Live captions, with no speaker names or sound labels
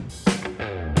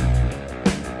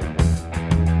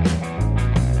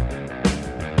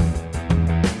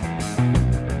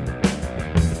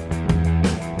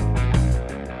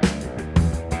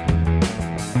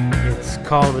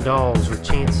Call of the Dogs with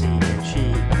Chancey and She,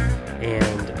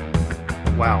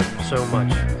 and wow, so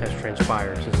much has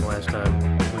transpired since the last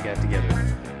time we got together.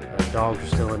 Dogs are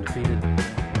still undefeated,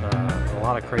 a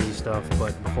lot of crazy stuff,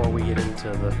 but before we get into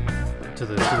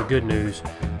the good news,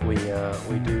 we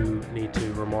do need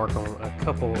to remark on a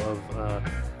couple of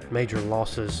major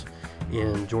losses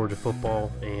in Georgia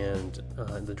football and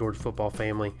the Georgia football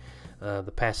family.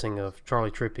 The passing of Charlie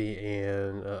Trippi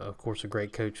and, of course, a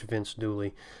great coach, Vince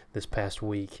Dooley, this past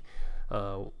week.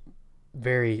 Just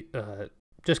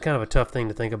kind of a tough thing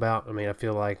to think about. I mean, I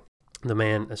feel like the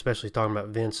man, especially talking about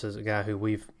Vince, is a guy who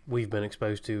we've been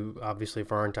exposed to, obviously,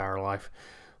 for our entire life.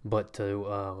 But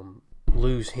to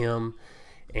lose him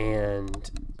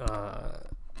and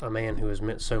a man who has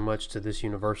meant so much to this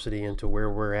university and to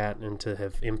where we're at and to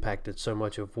have impacted so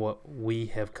much of what we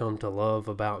have come to love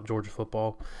about Georgia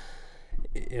football,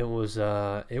 it was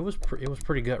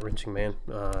pretty gut-wrenching, man.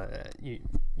 You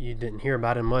didn't hear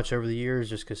about him much over the years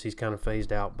just because he's kind of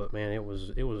phased out, but man, it was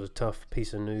a tough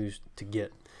piece of news to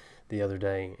get the other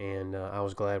day, and I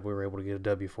was glad we were able to get a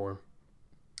W for him.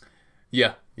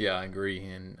 Yeah, I agree,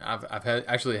 and I've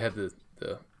actually had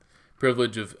the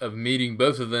privilege of meeting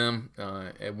both of them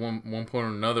at one point or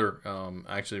another.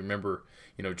 I actually remember,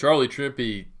 Charlie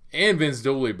Trippi and Vince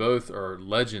Dooley both are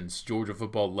legends, Georgia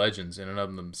football legends in and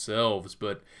of themselves.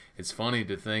 But it's funny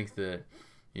to think that,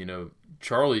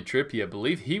 Charlie Trippi, I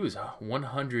believe he was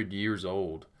 100 years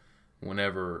old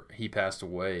whenever he passed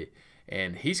away.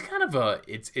 And he's kind of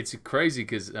it's crazy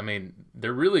because, I mean,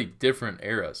 they're really different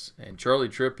eras. And Charlie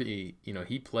Trippi,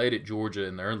 he played at Georgia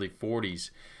in the early 40s.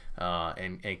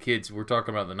 And kids, we're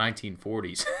talking about the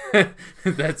 1940s.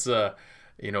 That's a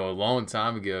long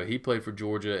time ago. He played for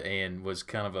Georgia and was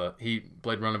kind of he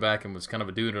played running back and was kind of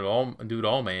a do it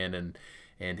all man,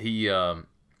 and he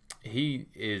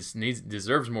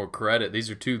deserves more credit. These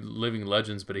are two living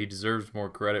legends, but he deserves more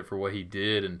credit for what he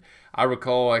did. And I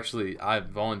recall, actually, I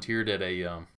volunteered at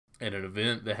an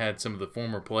event that had some of the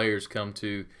former players come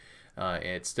to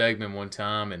at Stegman one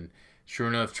time, and sure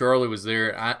enough, Charlie was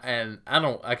there. I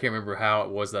can't remember how it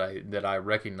was that I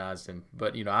recognized him,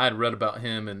 but I had read about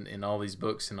him in all these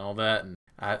books and all that, and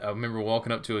I remember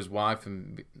walking up to his wife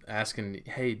and asking,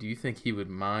 "Hey, do you think he would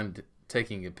mind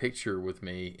taking a picture with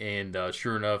me?" And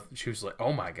sure enough, she was like,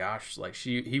 "Oh my gosh, like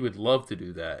he would love to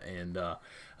do that." And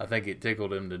I think it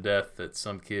tickled him to death that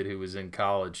some kid who was in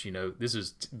college, this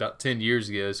was about 10 years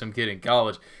ago, some kid in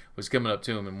college was coming up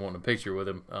to him and wanting a picture with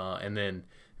him, and then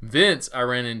Vince, I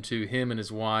ran into him and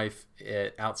his wife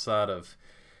outside of,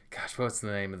 gosh, what's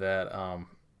the name of that?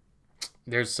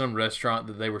 There's some restaurant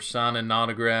that they were signing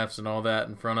autographs and all that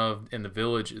in front of in the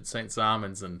village at St.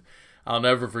 Simon's, and I'll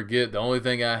never forget, the only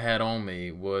thing I had on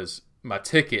me was my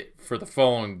ticket for the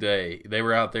following day. They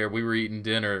were out there, we were eating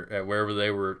dinner at wherever they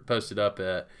were posted up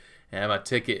at, and I had my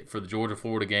ticket for the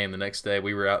Georgia-Florida game the next day.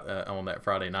 We were out on that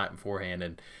Friday night beforehand,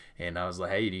 and I was like,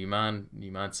 "Hey, do you mind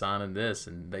signing this?"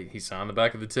 And he signed the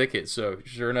back of the ticket. So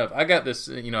sure enough, I got this.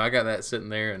 I got that sitting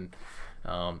there, and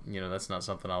that's not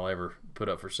something I'll ever put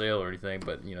up for sale or anything.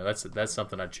 But that's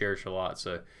something I cherish a lot.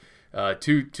 So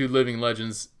two living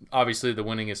legends, obviously the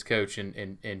winningest coach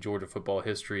in Georgia football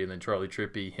history, and then Charlie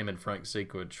Trippi, him and Frank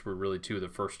Sequich were really two of the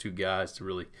first two guys to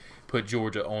really put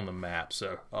Georgia on the map.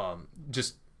 So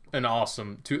just a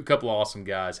couple of awesome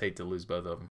guys. Hate to lose both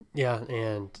of them. Yeah,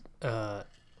 and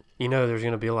there's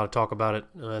going to be a lot of talk about it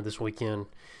this weekend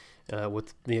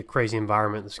with the crazy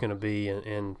environment that's going to be,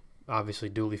 and obviously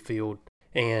Dooley Field.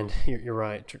 And you're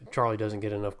right, Charlie doesn't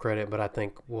get enough credit, but I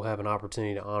think we'll have an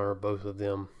opportunity to honor both of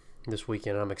them this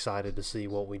weekend. I'm excited to see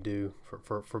what we do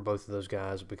for both of those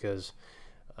guys because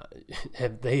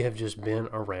they have just been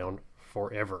around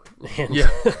forever, and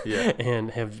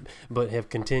and have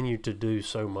continued to do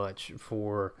so much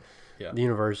for the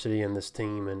university and this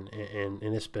team, and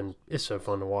it's so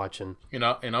fun to watch. And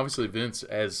and obviously Vince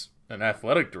as an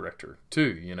athletic director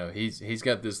too. He's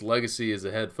got this legacy as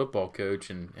a head football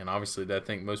coach, and obviously I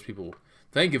think most people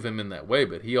think of him in that way,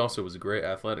 but he also was a great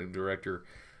athletic director.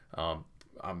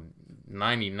 I'm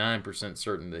 99%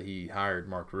 certain that he hired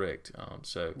Mark Richt.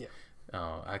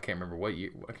 I can't remember what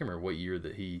year. I can't remember what year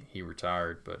that he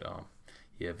retired, but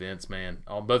Vince, man,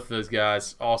 both of those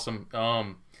guys, awesome.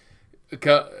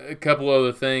 A couple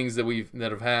other things that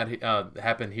have had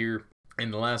happened here in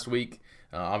the last week.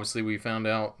 Obviously, we found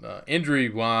out injury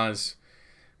wise,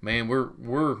 man,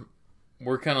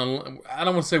 we're kind of, I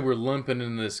don't want to say we're limping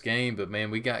in this game, but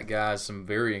man, we got guys, some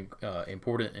very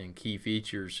important and key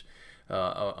features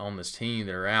on this team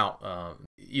that are out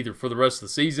either for the rest of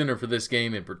the season or for this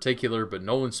game in particular. But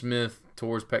Nolan Smith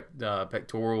tore his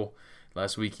pectoral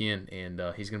last weekend, and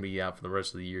he's going to be out for the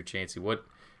rest of the year. Chancey,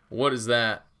 what is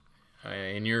that?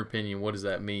 In your opinion, what does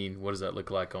that mean? What does that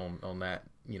look like on that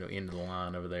end of the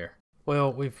line over there?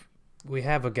 Well, we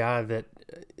have a guy that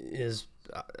is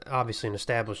obviously an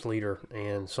established leader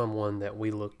and someone that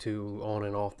we look to on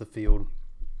and off the field.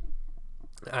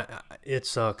 It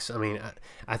sucks. I mean,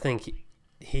 I think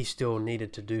he still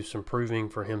needed to do some proving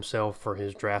for himself for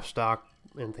his draft stock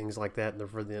and things like that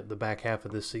for the back half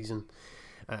of this season.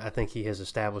 I think he has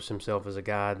established himself as a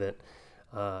guy that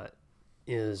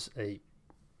has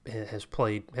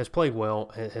played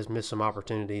well, has missed some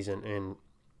opportunities, and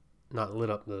not lit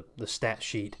up the stat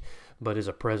sheet, but is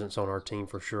a presence on our team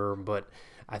for sure. But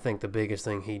I think the biggest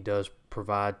thing he does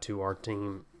provide to our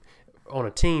team, on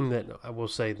a team that I will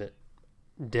say that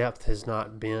depth has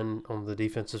not been on the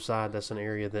defensive side. That's an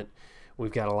area that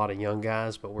we've got a lot of young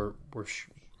guys, but we're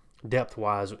depth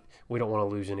wise, we don't want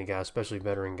to lose any guys, especially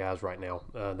veteran guys right now.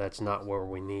 That's not where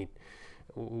we need.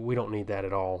 We don't need that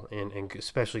at all, and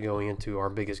especially going into our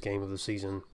biggest game of the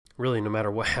season. Really, no matter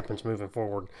what happens moving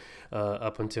forward,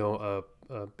 up until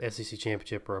a SEC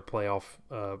championship or a playoff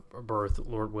berth,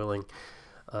 Lord willing,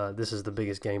 this is the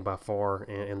biggest game by far,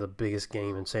 and the biggest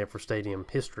game in Sanford Stadium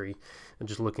history. And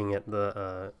just looking at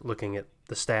the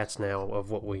stats now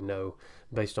of what we know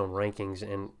based on rankings,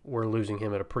 and we're losing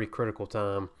him at a pretty critical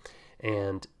time,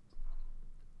 and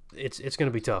it's going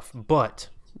to be tough. But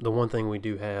the one thing we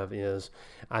do have is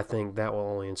I think that will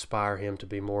only inspire him to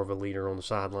be more of a leader on the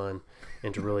sideline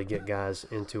and to really get guys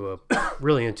into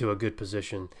a good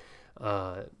position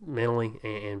mentally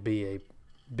and be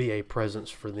a presence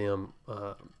for them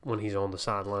when he's on the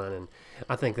sideline. And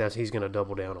I think he's going to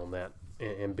double down on that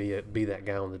and be that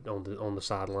guy on the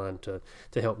sideline to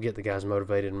help get the guys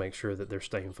motivated and make sure that they're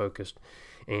staying focused.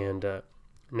 And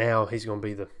now he's going to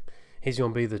be the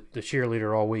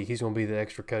cheerleader all week. He's going to be the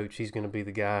extra coach. He's going to be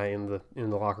the guy in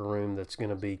the locker room that's going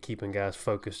to be keeping guys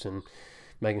focused and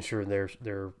making sure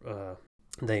they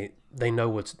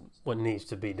know what needs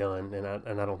to be done.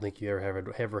 And I don't think you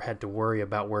ever had to worry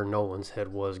about where Nolan's head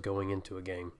was going into a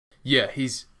game. Yeah,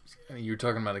 you're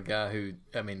talking about a guy who,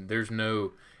 I mean, there's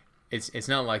no. It's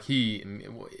not like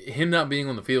him not being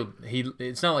on the field.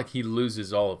 It's not like he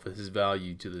loses all of his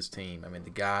value to this team. I mean, the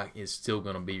guy is still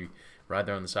going to be right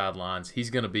there on the sidelines. He's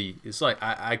going to be. It's like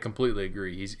I completely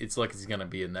agree. It's like he's going to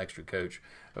be an extra coach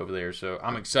over there. So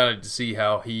I'm excited to see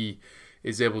how he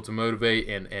is able to motivate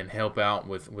and help out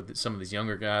with some of these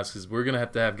younger guys, because we're going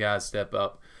to have guys step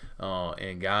up.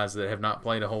 And guys that have not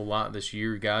played a whole lot this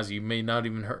year, guys you may not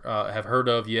even have heard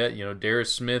of yet.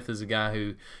 Darius Smith is a guy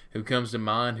who comes to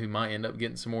mind who might end up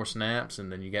getting some more snaps.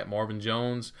 And then you got Marvin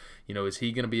Jones. Is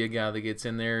he going to be a guy that gets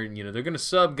in there? And, they're going to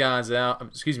sub guys out.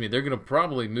 Excuse me, they're going to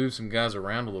probably move some guys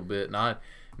around a little bit. And I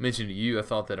mentioned to you, I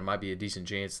thought that it might be a decent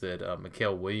chance that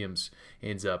Mikael Williams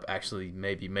ends up actually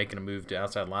maybe making a move to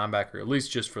outside linebacker, at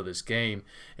least just for this game,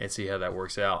 and see how that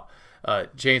works out.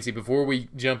 Chancey, before we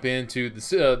jump into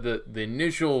the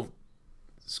initial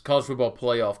college football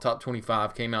playoff top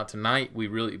 25 came out tonight. We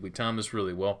timed this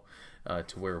really well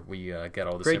to where we got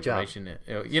all this Great information.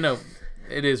 Job.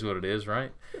 It is what it is,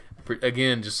 right?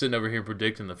 Again, just sitting over here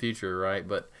predicting the future, right?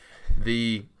 But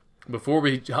before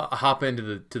we hop into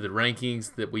the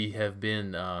rankings that we have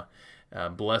been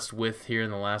blessed with here in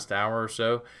the last hour or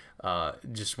so,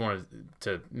 just wanted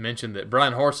to mention that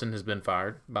Brian Harsin has been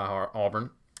fired by Auburn.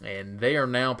 And they are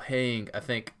now paying, I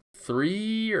think,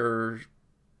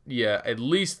 at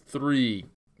least 3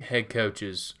 head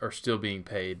coaches are still being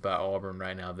paid by Auburn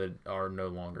right now that are no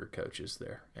longer coaches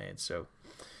there. And so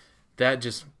that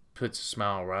just puts a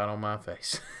smile right on my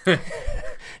face.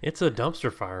 It's a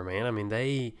dumpster fire, man. I mean,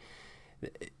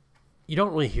 you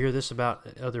don't really hear this about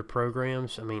other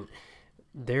programs. I mean,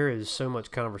 there is so much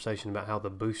conversation about how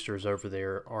the boosters over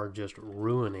there are just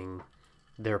ruining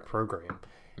their program.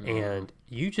 And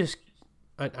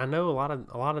I know a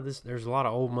lot of this. There's a lot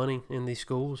of old money in these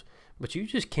schools, but you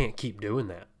just can't keep doing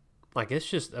that. Like, it's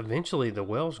just eventually the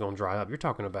well's going to dry up. You're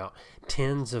talking about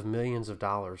tens of millions of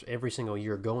dollars every single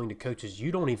year going to coaches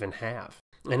you don't even have,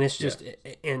 and it's just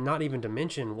and not even to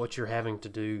mention what you're having to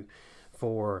do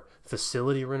for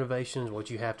facility renovations,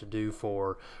 what you have to do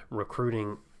for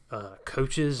recruiting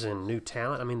coaches and new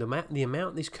talent. I mean, the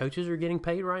amount these coaches are getting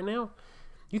paid right now.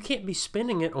 You can't be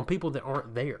spending it on people that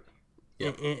aren't there.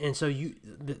 Yep. And so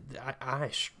I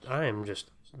am just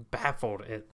baffled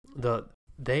at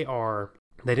they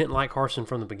didn't like Harsin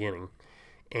from the beginning.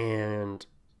 And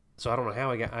so I don't know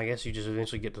how I guess you just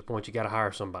eventually get to the point you got to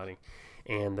hire somebody.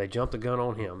 And they jumped the gun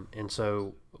on him. And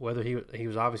so whether he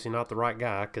was obviously not the right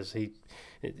guy, because he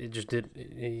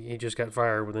just got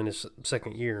fired within his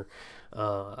second year.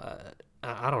 I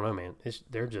don't know, man.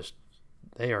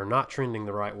 They are not trending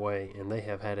the right way, and they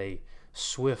have had a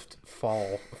swift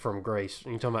fall from grace.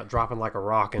 And you're talking about dropping like a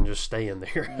rock and just staying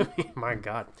there. I mean, my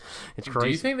God, it's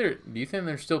crazy. Do you think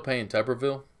they're still paying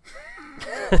Tuberville?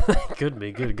 Could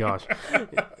be. Good gosh,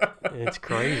 it's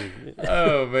crazy.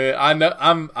 Oh man, I know.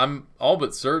 I'm all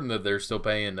but certain that they're still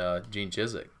paying Gene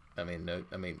Chizik. I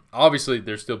mean, obviously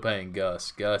they're still paying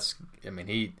Gus. I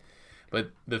mean,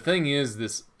 But the thing is,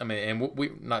 this. I mean, and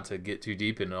we not to get too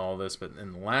deep into all this, but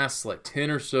in the last like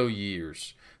 10 or so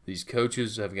years, these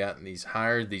coaches have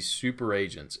hired these super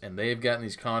agents, and they've gotten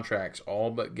these contracts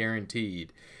all but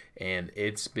guaranteed, and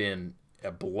it's been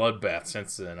a bloodbath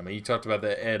since then. I mean, you talked about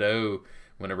that Ed O.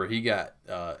 Whenever he got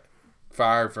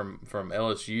fired from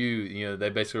LSU, you know, they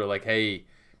basically were like, hey,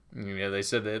 you know, they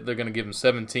said that they're going to give him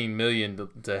 $17 million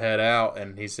to head out,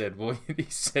 and he said, well, he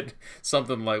said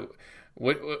something like,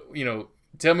 what you know,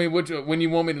 tell me when you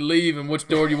want me to leave and which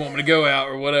door you want me to go out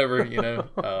or whatever, you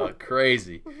know,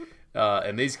 crazy.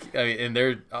 And these, I mean, and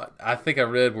they're, I think I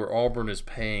read where Auburn is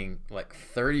paying like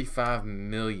 $35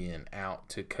 million out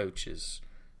to coaches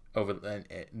over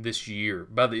this year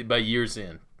by year's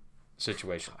end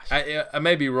situation. I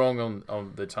may be wrong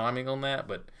on the timing on that,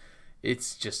 but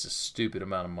it's just a stupid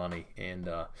amount of money. And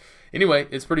anyway,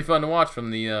 it's pretty fun to watch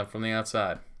from the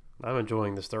outside. I'm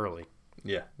enjoying this thoroughly.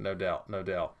 Yeah, no doubt.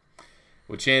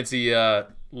 Well, Chancey,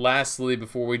 lastly,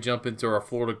 before we jump into our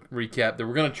Florida recap, that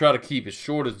we're going to try to keep as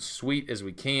short and sweet as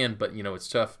we can, but you know it's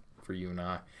tough for you and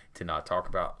I to not talk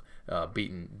about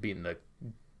beating the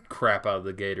crap out of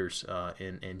the Gators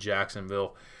in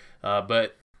Jacksonville.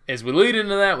 But as we lead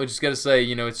into that, we just got to say,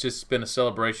 you know, it's just been a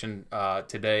celebration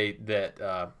today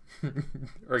that,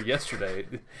 or yesterday,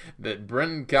 that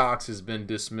Brenton Cox has been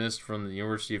dismissed from the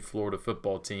University of Florida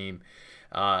football team.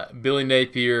 Billy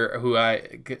Napier, who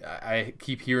I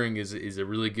keep hearing is a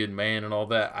really good man and all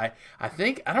that. I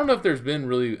think, I don't know if there's been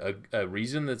really a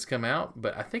reason that's come out,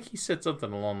 but I think he said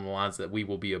something along the lines that we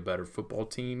will be a better football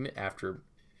team after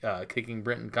kicking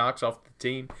Brenton Cox off the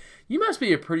team. You must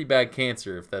be a pretty bad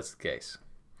cancer if that's the case.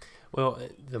 Well,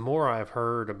 the more I've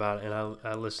heard about it, and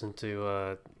I listened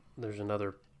to, there's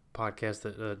another podcast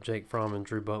that Jake Fromm and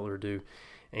Drew Butler do,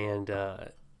 and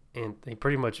he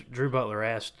pretty much, Drew Butler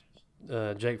asked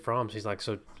Jake Fromm, he's like,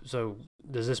 so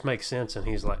does this make sense? And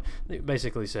he's like,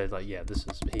 basically said like, yeah,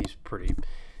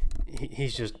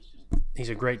 he's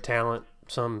a great talent.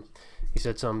 He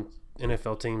said some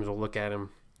NFL teams will look at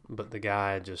him, but the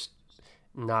guy just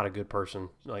not a good person,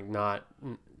 like not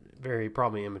very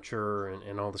probably immature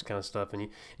and all this kind of stuff. And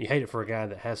you hate it for a guy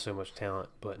that has so much talent,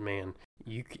 but man,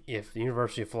 if the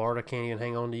University of Florida can't even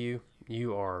hang on to you,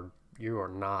 you are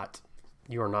not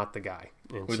the guy.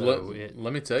 And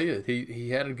let me tell you, he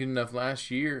had a good enough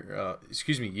year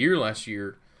last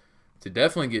year to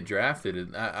definitely get drafted.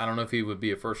 And I don't know if he would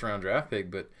be a first-round draft pick,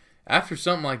 but after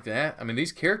something like that, I mean,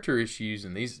 these character issues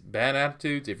and these bad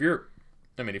attitudes, if you're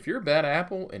a bad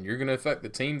apple and you're going to affect the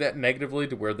team that negatively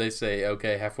to where they say,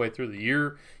 okay, halfway through the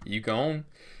year, you gone.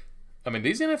 I mean,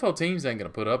 these NFL teams ain't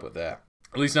going to put up with that.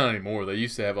 At least not anymore. They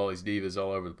used to have all these divas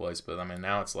all over the place, but I mean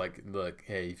now it's like, look,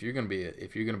 hey, if you're gonna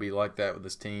be like that with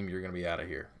this team, you're gonna be out of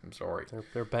here. I'm sorry.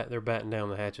 They're batting down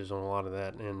the hatches on a lot of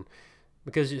that, and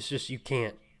because it's just you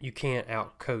can't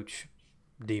outcoach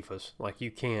divas. Like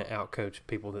you can't outcoach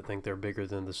people that think they're bigger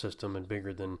than the system and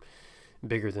bigger than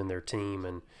their team.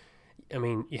 And I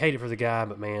mean, you hate it for the guy,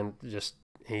 but man, just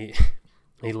he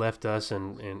left us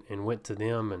and went to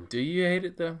them. And do you hate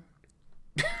it though?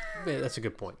 Yeah, that's a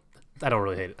good point. I don't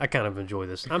really hate it. I kind of enjoy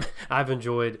this. I've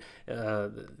enjoyed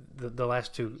the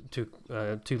last two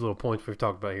little points we've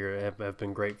talked about here have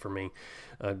been great for me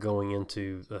going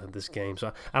into this game.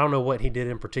 So I don't know what he did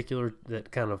in particular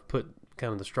that kind of put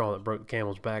the straw that broke the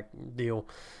camel's back deal,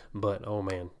 but oh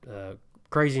man,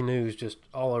 crazy news just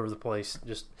all over the place.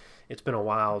 Just it's been a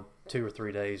wild 2 or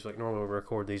 3 days. Like normally we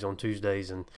record these on Tuesdays,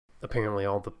 and apparently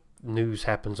all the news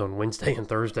happens on Wednesday and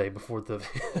Thursday before the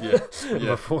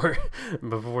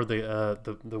before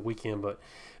the weekend. But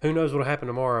who knows what'll happen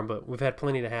tomorrow? But we've had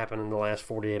plenty to happen in the last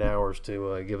 48 hours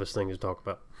to give us things to talk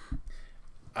about.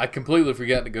 I completely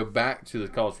forgot to go back to the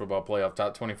college football playoff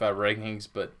top 25 rankings,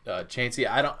 but Chancey,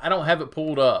 I don't have it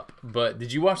pulled up. But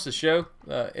did you watch the show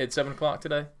at 7:00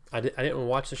 today? I didn't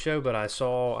watch the show, but I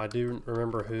do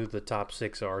remember who the top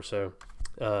 6 are. So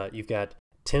you've got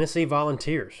Tennessee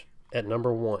Volunteers at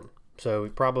number 1. So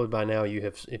probably by now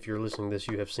if you're listening to this,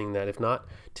 you have seen that. If not,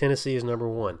 Tennessee is number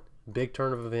 1. Big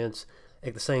turn of events.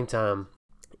 At the same time,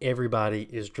 everybody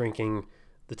is drinking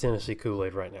the Tennessee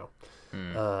Kool-Aid right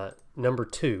now. Number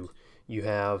 2, you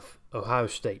have Ohio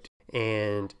State.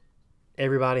 And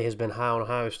everybody has been high on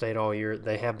Ohio State all year.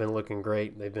 They have been looking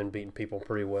great. They've been beating people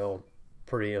pretty well.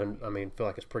 Feel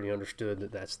like it's pretty understood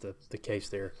that that's the case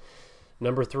there.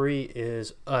 Number 3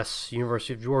 is us,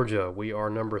 University of Georgia. We are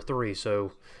number 3,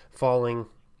 so falling.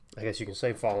 I guess you can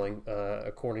say falling.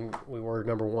 We were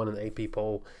number 1 in the AP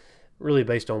poll, really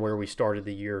based on where we started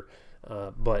the year.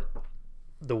 But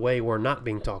the way we're not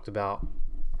being talked about,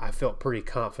 I felt pretty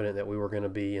confident that we were going to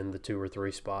be in the 2 or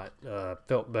 3 spot.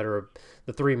 Felt better.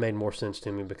 The 3 made more sense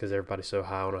to me because everybody's so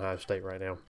high on Ohio State right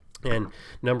now. And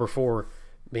number 4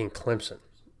 being Clemson.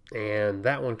 And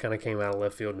that one kind of came out of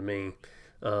left field to me.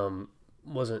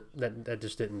 That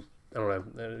just didn't, I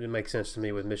don't know, it makes sense to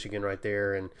me with Michigan right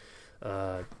there. And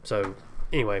so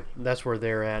anyway, that's where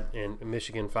they're at. And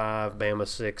Michigan 5, Bama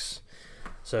 6.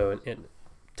 So in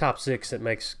top 6, it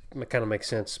kind of makes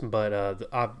sense. But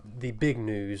the big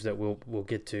news that we'll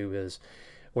get to is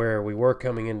where we were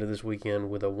coming into this weekend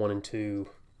with a 1 and 2,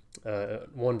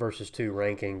 1 versus 2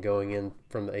 ranking going in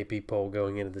from the AP poll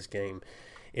going into this game.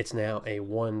 It's now a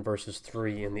 1 versus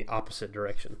 3 in the opposite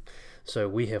direction. So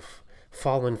we have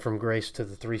fallen from grace to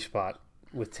the 3 spot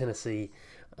with Tennessee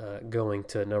going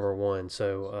to number 1.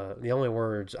 So the only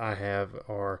words I have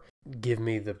are, give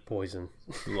me the poison.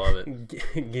 Love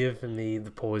it. Give me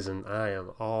the poison. I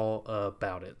am all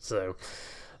about it. So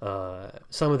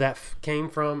some of that came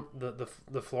from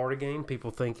the Florida game.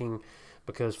 People thinking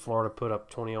because Florida put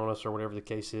up 20 on us or whatever the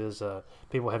case is,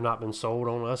 people have not been sold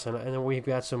on us. And then we've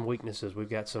got some weaknesses. We've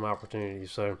got some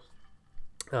opportunities. So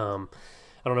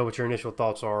I don't know what your initial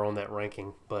thoughts are on that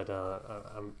ranking, but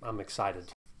I'm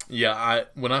excited. Yeah,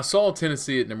 when I saw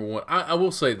Tennessee at number 1, I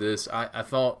will say this. I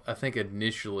think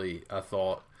initially,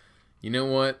 you know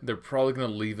what? They're probably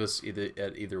going to leave us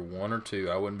either 1 or 2.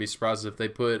 I wouldn't be surprised if they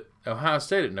put Ohio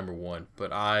State at number 1.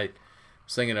 But I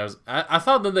was thinking, I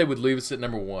thought that they would leave us at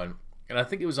number 1. And I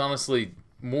think it was honestly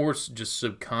more just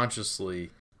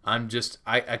subconsciously.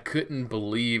 I couldn't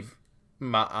believe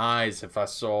my eyes if I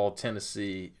saw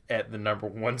Tennessee at the number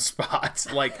 1 spot.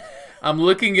 Like, I'm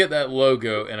looking at that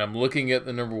logo and I'm looking at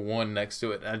the number 1 next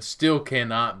to it. And I still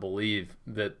cannot believe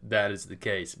that is the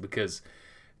case because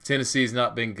Tennessee's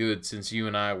not been good since you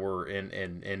and I were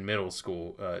in middle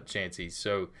school, Chancey.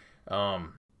 So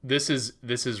this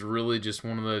is really just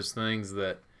one of those things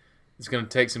that it's going to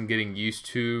take some getting used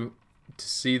to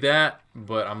see that,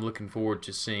 but I'm looking forward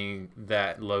to seeing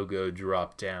that logo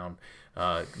drop down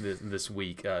this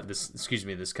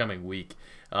coming week.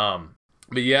 But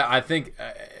yeah, I think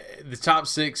the top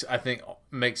 6 I think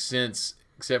makes sense,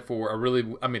 except for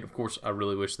of course I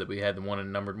really wish that we had the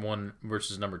number 1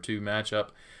 versus number 2 matchup.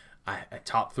 A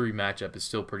top 3 matchup is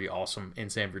still pretty awesome in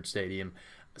Sanford Stadium.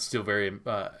 Still very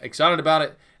excited about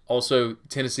it. Also,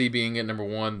 Tennessee being at number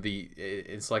 1,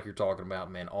 it's like you're talking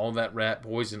about, man. All that rat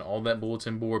poison, all that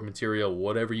bulletin board material,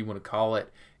 whatever you want to call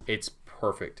it, it's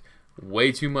perfect.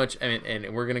 Way too much, and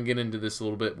we're going to get into this a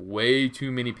little bit, way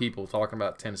too many people talking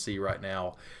about Tennessee right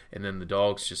now, and then the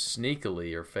Dogs just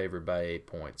sneakily are favored by 8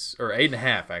 points. Or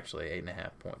 8.5, actually, 8.5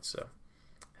 points. So,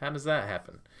 how does that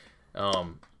happen?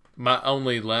 My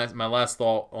last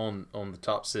thought on the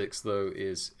top 6, though,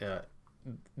 is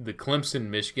the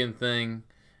Clemson-Michigan thing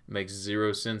makes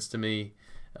 0 sense to me.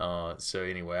 So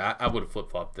anyway, I would have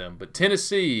flip-flopped them. But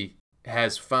Tennessee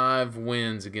has 5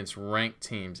 wins against ranked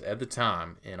teams at the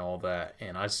time and all that.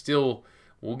 And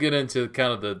we'll get into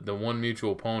kind of the one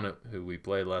mutual opponent who we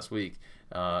played last week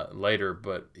later.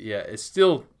 But yeah, it's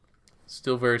still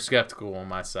very skeptical on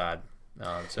my side.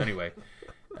 So anyway,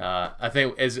 I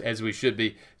think as we should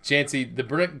be. Chancey, the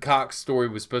Brenton Cox story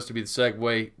was supposed to be the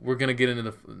segue. We're going to get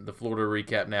into the Florida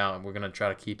recap now, and we're going to try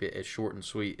to keep it as short and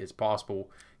sweet as possible.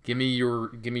 Give me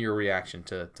your reaction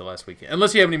to last weekend.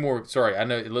 Unless you have any more. Sorry, I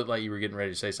know it looked like you were getting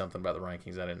ready to say something about the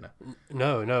rankings. I didn't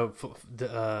know. No.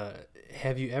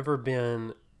 Have you ever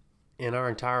been, in our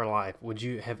entire life, would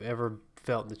you have ever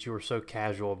felt that you were so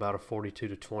casual about a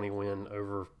 42-20 win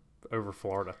over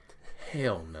Florida?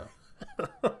 Hell no.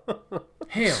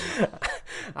 Hell no.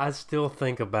 I still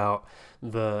think about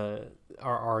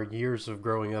our years of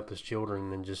growing up as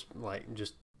children and just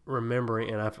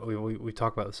remembering, and we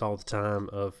talk about this all the time,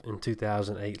 of in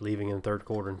 2008 leaving in the third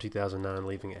quarter, in 2009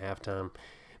 leaving at halftime.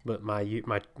 But my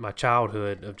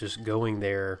childhood of just going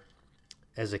there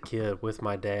as a kid with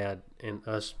my dad and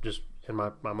us and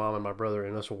my mom and my brother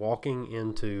and us walking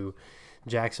into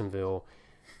Jacksonville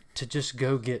to just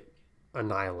go get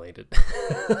annihilated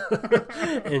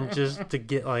and just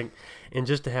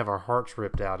to have our hearts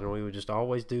ripped out, and we would just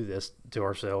always do this to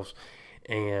ourselves.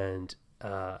 And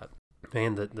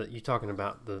man, you're talking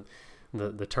about the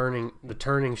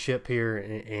turning ship here,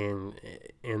 and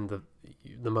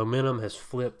the momentum has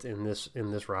flipped in this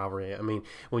rivalry. I mean,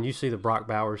 when you see the Brock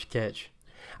Bowers catch,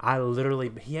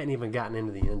 he hadn't even gotten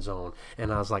into the end zone,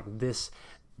 and I was like, this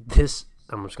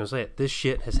I'm just going to say it. This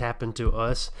shit has happened to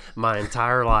us my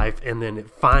entire life, and then it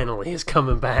finally is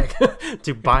coming back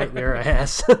to bite their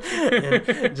ass.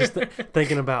 And just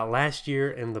thinking about last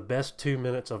year and the best 2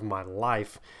 minutes of my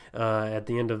life at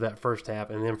the end of that first half,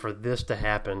 and then for this to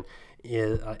happen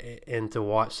and to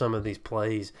watch some of these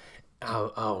plays,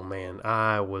 oh man,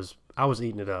 I was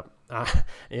eating it up.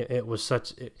 It was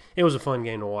a fun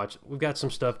game to watch. We've got some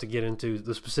stuff to get into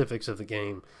the specifics of the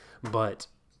game, but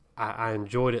I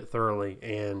enjoyed it thoroughly,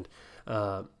 and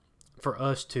for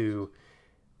us to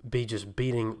be just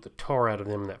beating the tar out of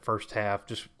them in that first half,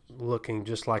 just looking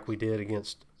just like we did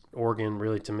against Oregon,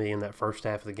 really, to me, in that first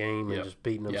half of the game, and just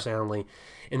beating them soundly,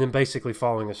 and then basically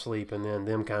falling asleep, and then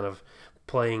them kind of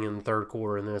playing in the third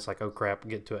quarter, and then it's like, oh crap,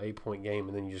 get to an 8-point game,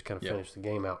 and then you just kind of finish the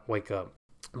game out, wake up.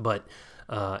 But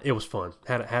it was fun.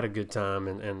 Had a good time,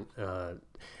 and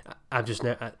I've just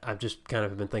kind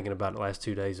of been thinking about it the last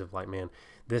 2 days of like, man,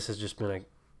 this has just been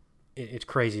it's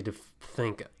crazy to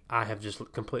think I have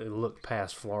just completely looked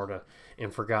past Florida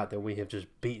and forgot that we have just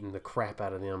beaten the crap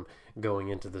out of them going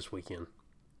into this weekend.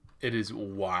 It is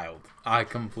wild. I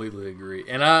completely agree.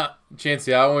 And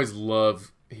Chancey, I always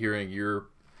love hearing your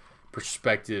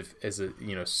perspective as a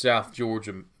South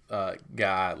Georgia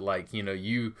guy. Like,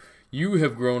 you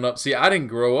have grown up. See, I didn't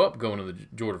grow up going to the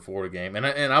Georgia-Florida game, and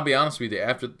I'll be honest with you.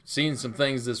 After seeing some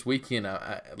things this weekend,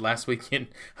 last weekend,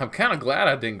 I'm kind of glad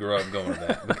I didn't grow up going to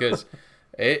that because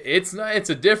it's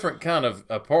a different kind of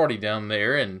a party down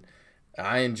there, and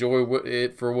I enjoy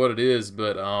it for what it is.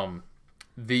 But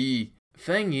the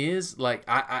thing is, like,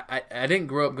 I didn't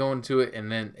grow up going to it, and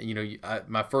then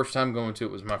my first time going to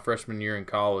it was my freshman year in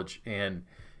college, and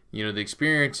the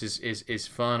experience is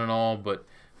fun and all, but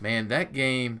man, that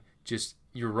game. Just,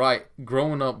 you're right,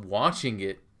 growing up watching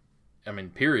it, I mean,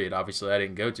 period, obviously I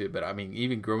didn't go to it, but I mean,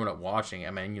 even growing up watching, I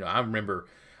mean, I remember,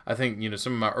 I think,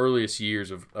 some of my earliest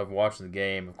years of watching the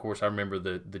game, of course, I remember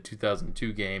the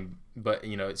 2002 game, but,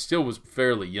 it still was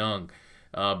fairly young,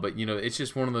 but, it's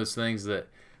just one of those things that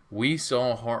we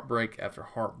saw heartbreak after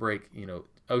heartbreak,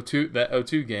 that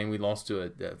 02 game, we lost to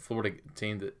a Florida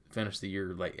team that finished the year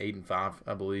like 8-5,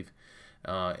 I believe,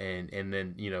 and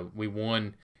then, we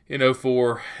won in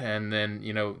 04, and then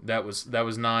that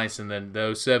was nice, and then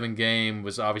the 07 game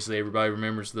was obviously everybody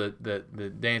remembers the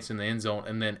dance in the end zone,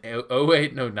 and then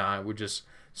 08 and 09 were just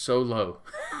so low.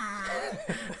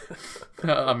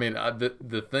 I mean,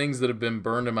 the things that have been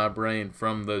burned in my brain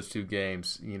from those two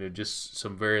games, just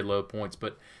some very low points.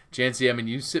 But Chancey, I mean,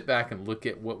 you sit back and look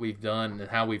at what we've done and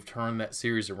how we've turned that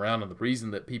series around, and the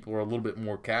reason that people are a little bit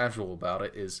more casual about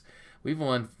it is we've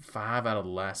won 5 out of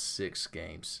the last 6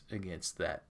 games against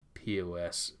that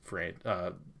POS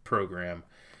program,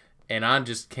 and I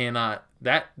just cannot.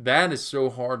 That is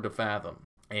so hard to fathom,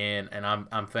 and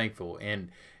I'm thankful. And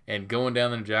going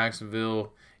down to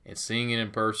Jacksonville and seeing it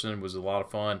in person was a lot of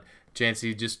fun.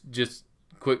 Chancey, just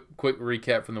quick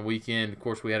recap from the weekend. Of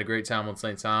course, we had a great time on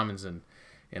St. Simon's and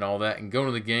all that, and going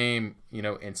to the game,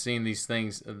 and seeing these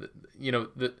things,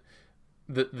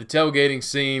 The tailgating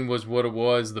scene was what it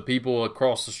was. The people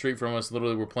across the street from us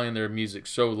literally were playing their music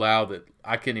so loud that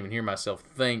I couldn't even hear myself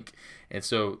think. And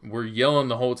so we're yelling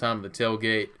the whole time at the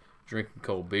tailgate, drinking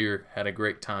cold beer. Had a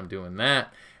great time doing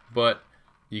that. But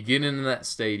you get into that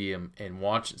stadium and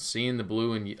seeing the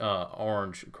blue and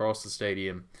orange across the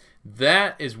stadium,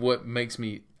 that is what makes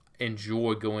me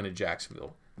enjoy going to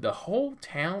Jacksonville. The whole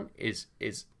town is a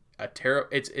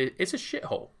it's a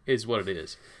shithole, is what it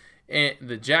is. And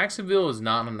the Jacksonville is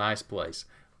not a nice place,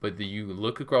 but you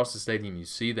look across the stadium, you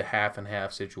see the half and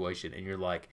half situation, and you're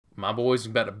like, my boys are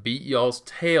about to beat y'all's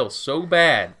tail so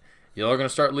bad, y'all are going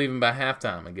to start leaving by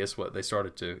halftime. And guess what? They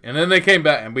started to. And then they came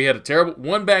back, and we had a terrible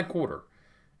one bad quarter,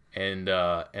 and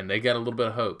they got a little bit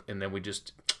of hope. And then we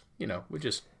just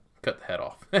cut the head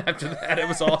off. After that, it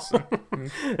was awesome.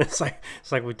 It's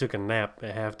like we took a nap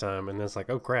at halftime, and it's like,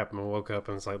 oh crap, and we woke up,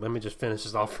 and it's like, let me just finish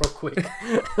this off real quick.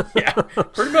 Yeah,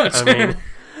 pretty much. I mean,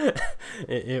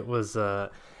 it was,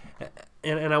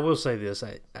 and I will say this,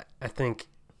 I think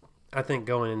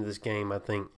going into this game,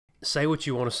 say what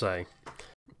you want to say.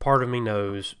 Part of me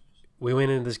knows we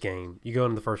went into this game. You go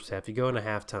into the first half, you go into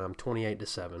halftime,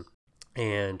 28-7,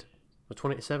 and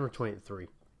 27 or 28-3.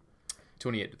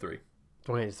 28-3.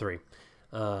 28-3.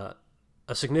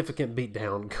 A significant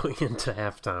beatdown going into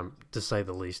halftime, to say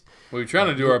the least. We were trying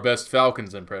to do our best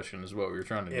Falcons impression is what we were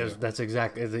trying to do. That's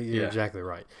exactly, you're exactly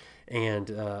right. And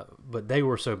but they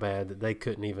were so bad that they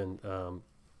couldn't even,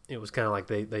 it was kind of like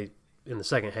they in the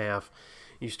second half,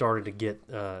 you started to get,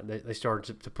 they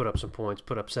started to put up some points,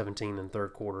 put up 17 in the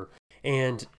third quarter.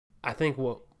 And I think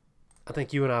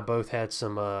you and I both had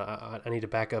some, I need to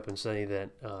back up and say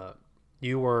that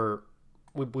you were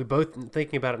we both,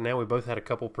 thinking about it now, we both had a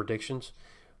couple predictions,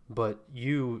 but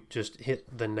you just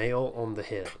hit the nail on the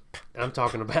head. I'm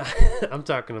talking about,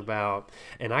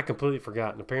 and I completely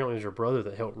forgot. And apparently, it was your brother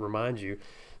that helped remind you.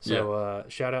 So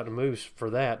shout out to Moose for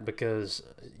that, because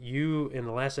you, in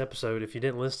the last episode, if you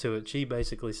didn't listen to it, she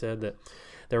basically said that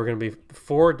there were going to be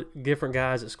 4 different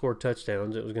guys that scored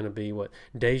touchdowns. It was going to be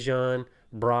Dejon,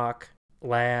 Brock,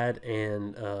 Ladd,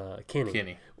 and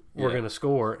Kenny. We're going to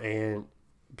score, and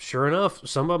sure enough,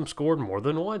 some of them scored more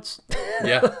than once.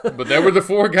 Yeah, but they were the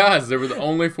 4 guys. They were the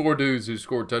only 4 dudes who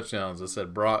scored touchdowns. I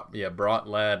said Brock,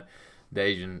 Ladd,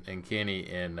 Dejon, and Kenny,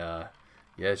 and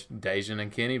yes, Dejon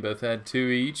and Kenny both had 2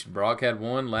 each. Brock had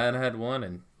 1, Ladd had 1,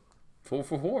 and 4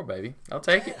 for 4, baby. I'll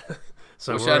take it.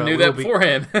 So wish I knew that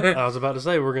beforehand. I was about to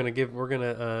say we're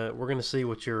gonna see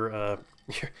what your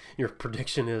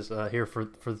prediction is here for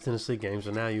the Tennessee games,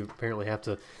 and now you apparently have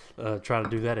to try to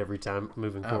do that every time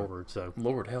moving forward. So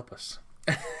Lord help us.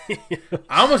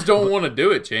 I almost don't want to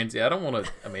do it, Chancey. I don't want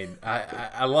to. I mean,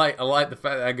 I like the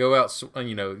fact that I go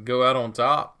out on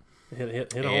top.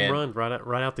 Hit a home run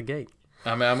right out the gate.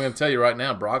 I mean, I'm going to tell you right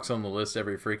now, Brock's on the list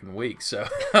every freaking week. So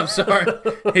I'm sorry,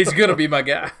 he's going to be my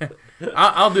guy.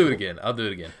 I'll do it again.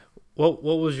 What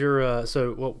was your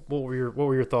what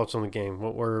were your thoughts on the game?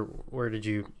 Where did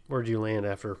you land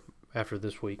after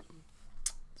this week?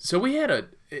 So we had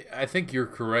I think you're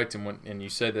correct, and you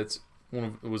said it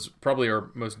was probably our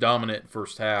most dominant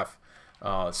first half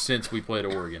since we played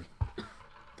Oregon.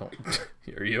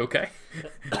 Are you okay?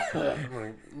 I'm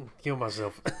gonna kill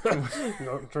myself. I'm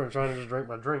trying to just drink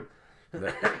my drink.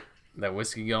 That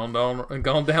whiskey gone down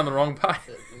the wrong pipe.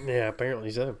 Yeah,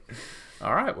 apparently so.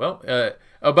 All right. Well,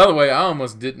 by the way, I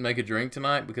almost didn't make a drink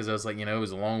tonight because I was like, it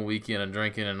was a long weekend of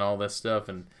drinking and all that stuff,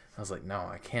 and I was like,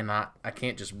 no, I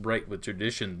can't just break with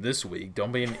tradition this week.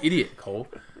 Don't be an idiot, Cole.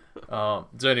 So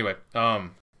anyway, I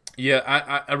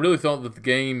really thought that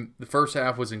the first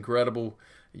half was incredible.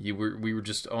 We were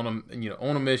just on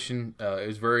a mission. It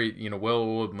was very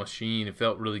well-oiled machine. It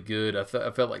felt really good. I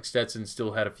felt like Stetson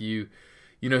still had a few,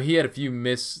 he had a few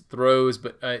missed throws.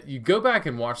 But you go back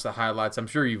and watch the highlights. I'm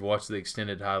sure you've watched the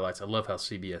extended highlights. I love how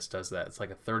CBS does that. It's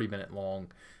like a 30-minute long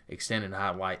extended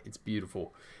highlight. It's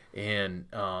beautiful. And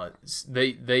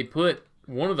they put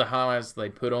one of the highlights they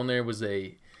put on there was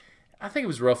I think it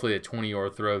was roughly a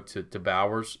 20-yard throw to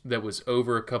Bowers that was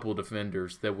over a couple of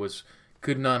defenders that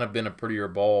could not have been a prettier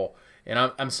ball. And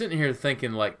I'm sitting here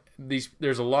thinking, like,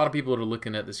 there's a lot of people that are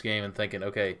looking at this game and thinking,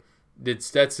 okay,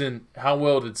 how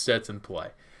well did Stetson play?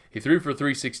 He threw for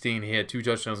 316. He had 2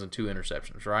 touchdowns and 2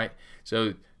 interceptions, right?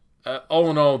 So all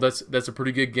in all, that's a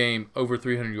pretty good game. Over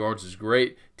 300 yards is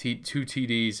great. 2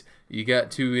 TDs. You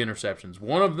got 2 interceptions.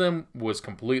 One of them was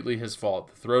completely his fault.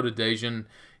 The throw to Dejon,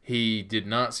 he did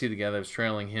not see the guy that was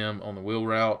trailing him on the wheel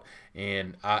route.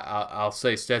 And I'll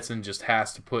say Stetson just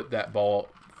has to put that ball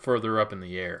further up in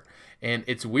the air. And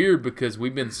it's weird because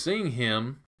we've been seeing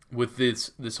him with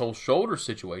this whole shoulder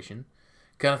situation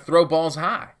kind of throw balls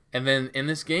high. And then in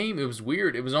this game, it was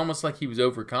weird. It was almost like he was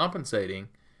overcompensating,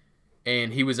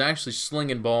 and he was actually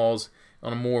slinging balls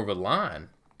on more of a line,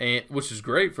 and which is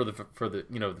great for the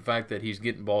the fact that he's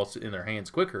getting balls in their hands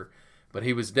quicker. But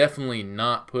he was definitely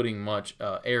not putting much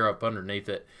air up underneath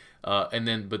it. But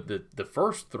the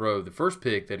first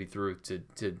pick that he threw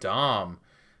to Dom,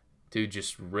 dude,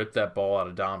 just ripped that ball out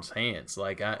of Dom's hands.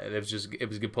 It was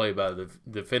a good play by the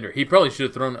defender. He probably should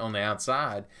have thrown it on the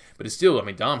outside, but it's still,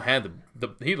 Dom had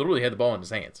he literally had the ball in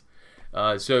his hands.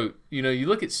 So you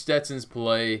look at Stetson's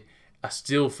play. I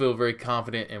still feel very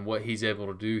confident in what he's able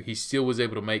to do. He still was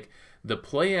able to make the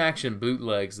play action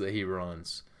bootlegs that he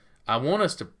runs. I want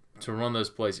us to run those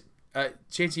plays.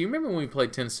 Chancey, you remember when we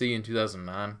played Tennessee in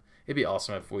 2009? It'd be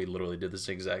awesome if we literally did this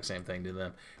exact same thing to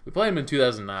them. We played them in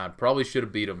 2009. Probably should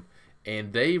have beat them.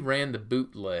 And they ran the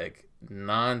bootleg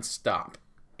nonstop.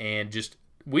 And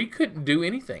we couldn't do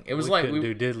anything. It was we couldn't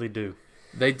do diddly do.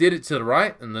 They did it to the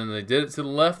right, and then they did it to the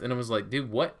left. And it was like,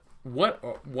 dude,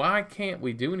 why can't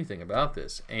we do anything about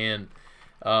this? And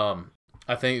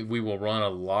I think we will run a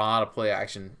lot of play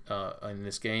action in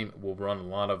this game. We'll run a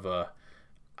lot of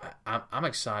I'm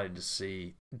excited to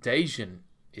see. Dejon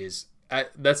is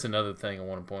that's another thing I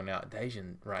want to point out.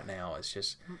 Dejon right now is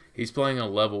just he's playing on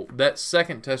a level. That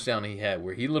second touchdown he had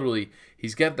where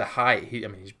he's got the height. He's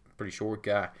a pretty short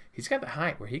guy. He's got the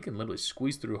height where he can literally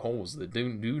squeeze through holes that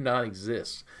do not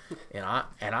exist. And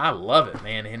I love it,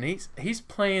 man. And he's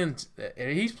playing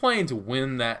to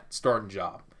win that starting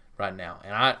job right now.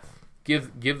 And I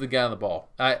give the guy the ball.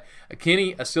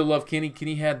 Kenny, I still love Kenny.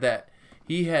 Kenny had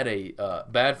a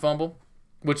bad fumble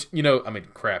Which, I mean,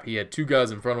 crap. He had two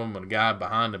guys in front of him and a guy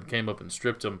behind him came up and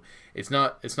stripped him. It's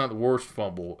not the worst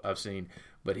fumble I've seen,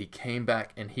 but he came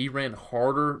back and he ran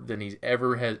harder than he's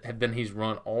ever than he's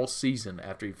run all season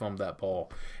after he fumbled that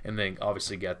ball, and then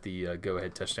obviously got the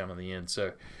go-ahead touchdown in the end.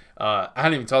 So I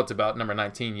hadn't even talked about number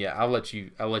 19 yet. I'll let you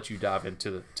dive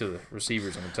into the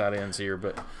receivers and the tight ends here,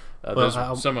 but those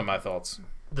are some of my thoughts.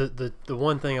 The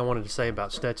one thing I wanted to say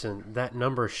about Stetson, that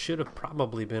number should have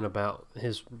probably been about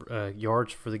his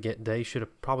yards for the day should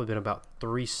have probably been about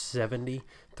 370,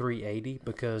 380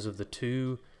 because of the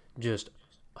two just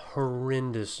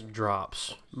horrendous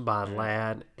drops by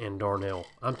Ladd and Darnell.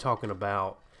 I'm talking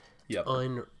about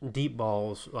deep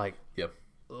balls, like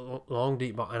long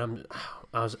deep ball, and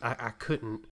I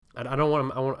couldn't. I don't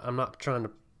want. I'm not trying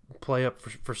to play up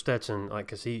for Stetson, like,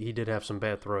 because he did have some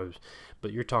bad throws,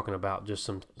 but you're talking about just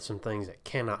some things that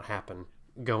cannot happen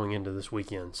going into this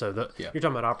weekend. So you're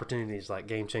talking about opportunities, like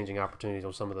game-changing opportunities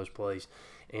on some of those plays.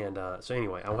 And so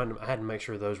anyway, I had to make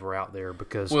sure those were out there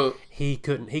because he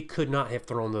could not have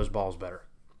thrown those balls better.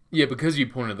 Yeah, because you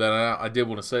pointed that out, I did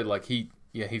want to say, like, he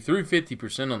threw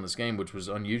 50% on this game, which was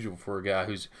unusual for a guy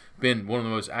who's been one of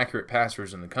the most accurate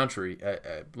passers in the country.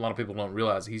 A lot of people don't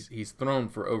realize he's thrown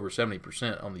for over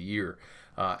 70% on the year.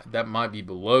 That might be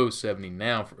below 70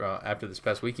 now after this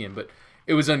past weekend, but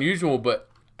it was unusual. But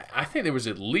I think there was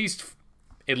at least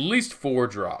 4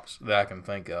 drops that I can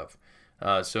think of.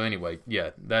 So anyway,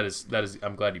 that is.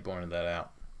 I'm glad you pointed that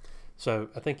out. So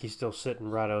I think he's still sitting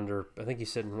right under. I think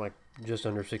he's sitting like just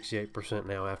under 68%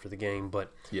 now after the game.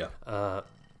 But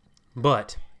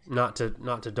but not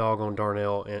to dog on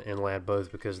Darnell and Ladd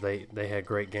both because they had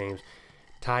great games.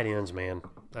 Tight ends, man.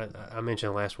 I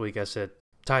mentioned last week. I said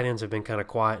tight ends have been kind of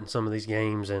quiet in some of these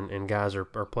games, and guys are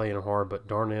playing them hard. But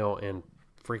Darnell and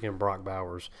freaking Brock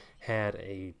Bowers had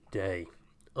a day.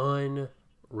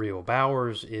 Unreal.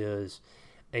 Bowers is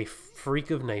a freak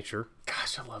of nature.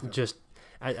 Gosh, I love him. Just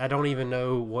I don't even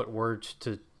know what words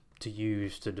to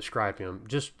use to describe him.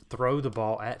 Just throw the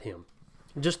ball at him.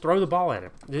 Just throw the ball at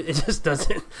him. It just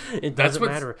doesn't. It doesn't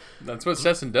matter. That's what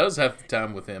Stetson does half the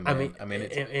time with him. Man. I mean,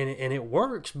 and it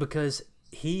works because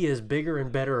he is bigger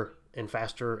and better and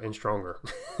faster and stronger.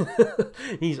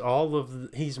 He's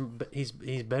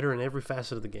better in every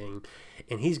facet of the game,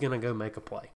 and he's going to go make a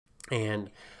play.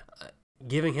 And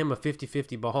giving him a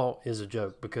 50-50 ball is a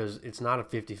joke because it's not a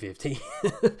 50-50.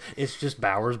 It's just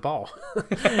Bowers' ball.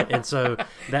 And so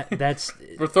that's...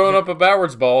 We're throwing up a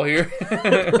Bowers ball here.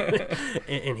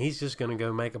 and he's just going to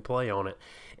go make a play on it.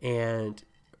 And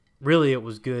really it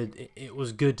was good. It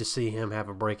was good to see him have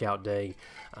a breakout day.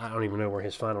 I don't even know where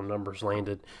his final numbers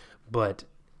landed, but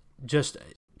just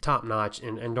top-notch.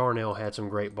 And Darnell had some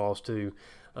great balls too.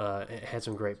 Had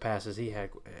some great passes. He had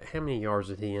how many yards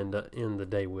did he end the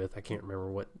day with? I can't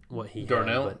remember what he had.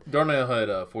 Darnell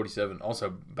had 47. Also,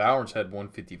 Bowers had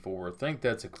 154. I think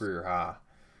that's a career high.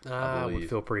 I would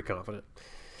feel pretty confident.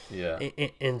 Yeah.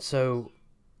 And so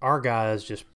our guys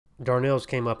Darnell's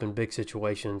came up in big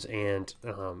situations, and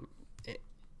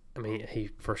I mean he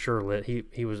for sure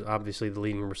he was obviously the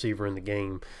leading receiver in the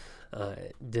game.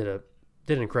 Did an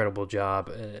incredible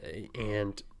job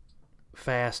and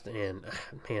fast, and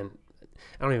man,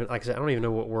 I don't even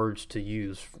know what words to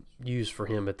use for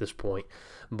him at this point.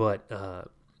 But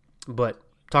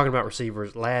talking about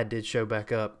receivers, Ladd did show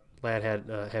back up.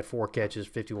 Ladd had 4 catches,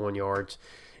 51 yards.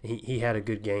 He had a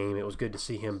good game. It was good to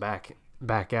see him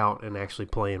back out and actually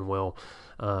playing well.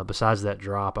 Besides that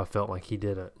drop, I felt like he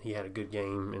had a good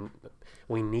game, and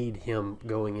we need him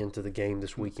going into the game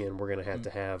this weekend. We're going to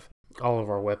have all of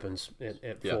our weapons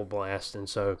at full blast, and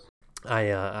so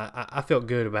I felt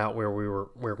good about where we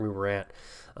were at.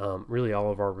 Really,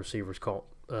 all of our receivers caught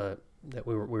that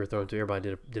we were throwing to.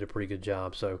 Everybody did a pretty good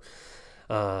job. So,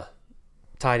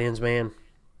 tight ends, man,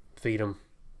 feed them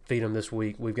this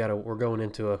week. We're going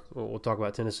into we'll talk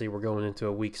about Tennessee. We're going into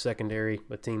a weak secondary,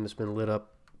 a team that's been lit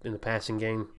up in the passing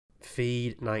game.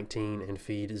 Feed 19 and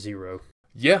feed 0.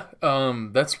 Yeah,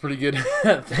 that's pretty good.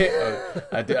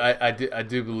 I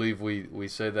do believe we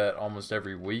say that almost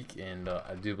every week, and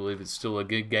I do believe it's still a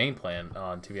good game plan.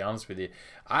 To be honest with you,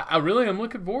 I really am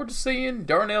looking forward to seeing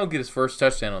Darnell get his first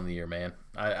touchdown on the year, man.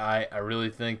 I really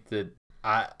think that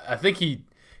I think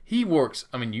he works.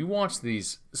 I mean, you watch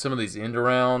some of these end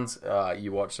arounds,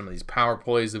 you watch some of these power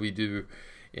plays that we do,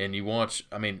 and you watch.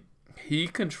 I mean, he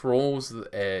controls the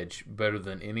edge better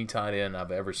than any tight end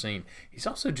I've ever seen. He's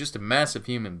also just a massive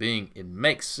human being. It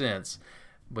makes sense,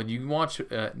 but you watch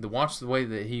the way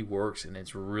that he works, and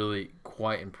it's really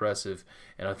quite impressive.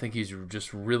 And I think he's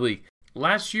just really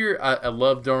last year, I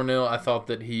loved Darnell. I thought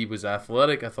that he was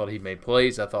athletic. I thought he made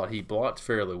plays. I thought he blocked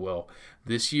fairly well.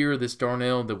 This year, this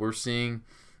Darnell that we're seeing,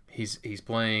 he's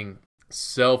playing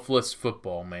selfless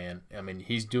football, man. I mean,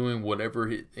 he's doing whatever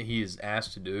he is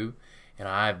asked to do, and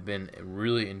I've been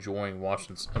really enjoying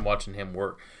watching him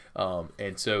work.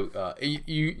 And so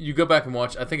you go back and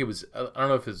watch. I think it was, I don't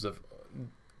know if it's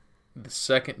the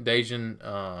second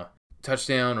Dejan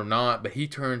touchdown or not, but he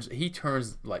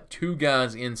turns like two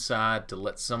guys inside to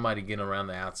let somebody get around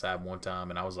the outside one time,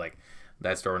 and I was like,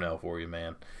 that's Darnell for you,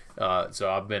 man. So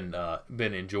I've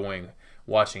been enjoying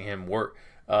watching him work.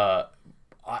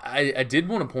 I did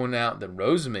want to point out that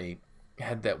Rosemy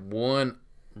had that one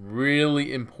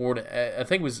really important. I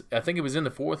think it was in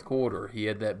the fourth quarter. He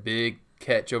had that big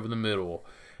catch over the middle.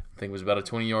 I think it was about a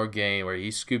 20-yard gain where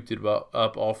he scooped it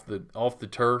up off the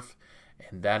turf,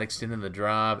 and that extended the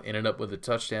drive. Ended up with a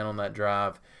touchdown on that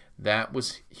drive. That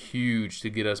was huge to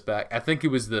get us back. I think it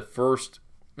was the first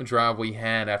drive we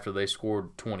had after they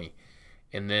scored 20,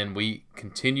 and then we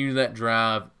continued that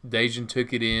drive. Dejan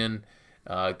took it in.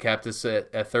 Capped us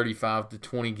at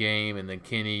 35-20 game, and then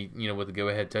Kenny, with the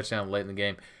go-ahead touchdown late in the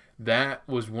game. That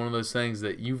was one of those things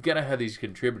that you've got to have these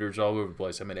contributors all over the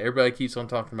place. I mean, everybody keeps on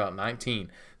talking about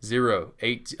 19, 0,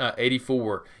 8,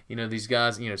 84, these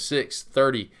guys, 6,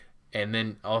 30, and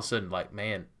then all of a sudden, like,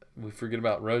 man, we forget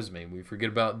about Rosemy. We forget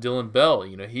about Dylan Bell.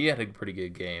 He had a pretty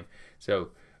good game. So,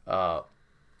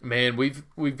 man, we've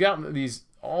gotten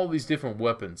all these different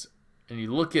weapons, and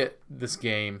you look at this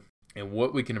game and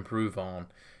what we can improve on,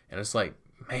 and it's like,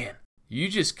 man, you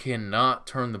just cannot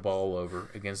turn the ball over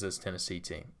against this Tennessee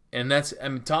team. And that's,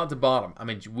 top to bottom.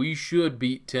 We should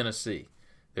beat Tennessee.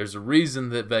 There's a reason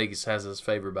that Vegas has us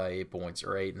favored by 8 points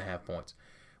or 8.5 points.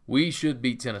 We should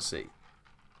beat Tennessee.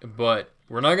 But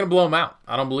we're not going to blow them out.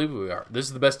 I don't believe we are. This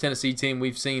is the best Tennessee team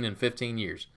we've seen in 15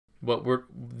 years. But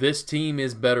this team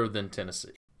is better than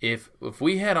Tennessee. If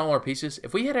we had all our pieces,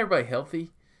 if we had everybody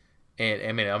healthy,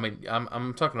 and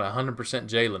I'm talking about 100%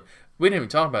 Jalen. We didn't even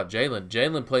talk about Jalen.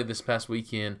 Jalen played this past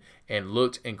weekend and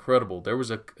looked incredible. There was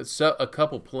a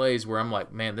couple plays where I'm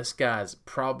like, man, this guy's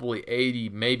probably 80,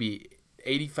 maybe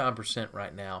 85%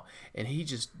 right now, and he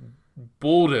just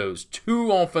bulldozed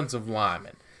two offensive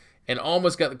linemen and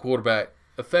almost got the quarterback.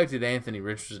 Affected Anthony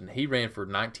Richardson. He ran for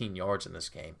 19 yards in this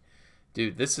game.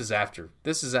 Dude, this is after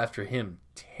him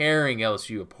tearing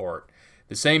LSU apart.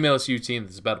 The same LSU team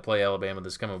that's about to play Alabama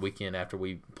this coming weekend after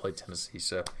we play Tennessee.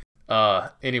 So,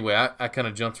 anyway, I kind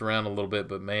of jumped around a little bit,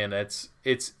 but man, it's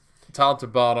top to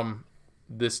bottom.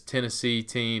 This Georgia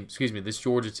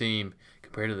team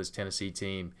compared to this Tennessee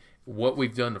team, what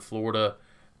we've done to Florida.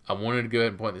 I wanted to go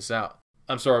ahead and point this out.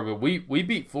 I'm sorry, but we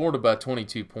beat Florida by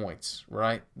 22 points,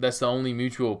 right? That's the only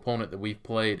mutual opponent that we've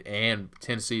played, and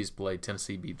Tennessee's played.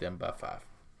 Tennessee beat them by 5.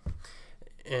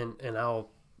 And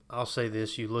I'll say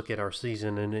this: you look at our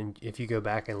season, and then if you go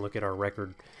back and look at our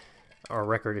record,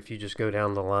 if you just go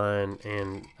down the line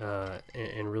and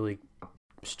really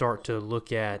start to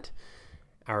look at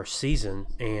our season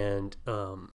and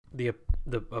the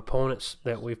opponents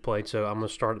that we've played. So I'm going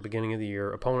to start at the beginning of the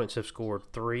year. Opponents have scored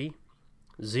 3,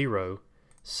 0,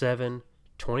 7,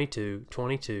 22,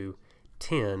 22,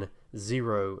 10,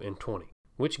 0, and 20.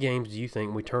 Which games do you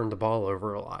think we turned the ball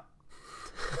over a lot?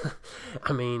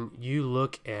 You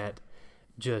look at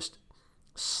just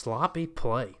sloppy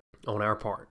play on our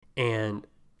part, and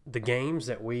the games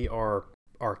that we are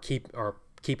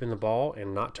keeping the ball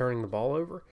and not turning the ball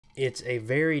over. It's a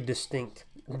very distinct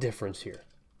difference here,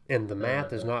 and the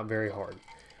math is not very hard.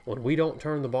 When we don't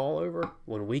turn the ball over,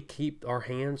 when we keep our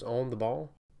hands on the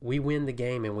ball, we win the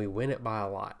game, and we win it by a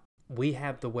lot. We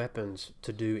have the weapons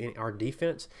to do in our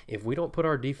defense. If we don't put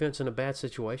our defense in a bad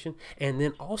situation, and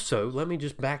then also, let me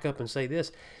just back up and say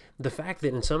this, the fact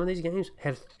that in some of these games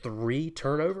had 3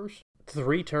 turnovers,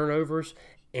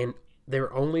 and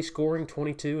they're only scoring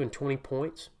 22 and 20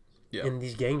 points in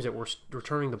these games that we're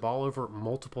turning the ball over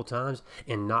multiple times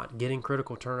and not getting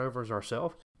critical turnovers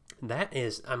ourselves,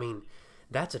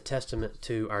 that's a testament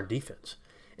to our defense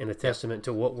and a testament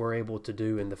to what we're able to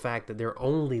do, and the fact that they're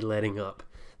only letting up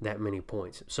that many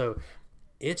points. So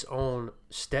it's on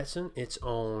Stetson, it's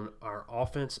on our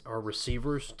offense, our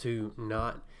receivers to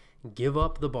not give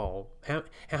up the ball. How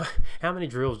many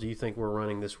drills do you think we're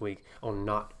running this week on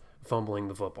not fumbling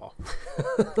the football?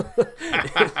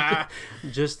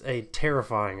 Just a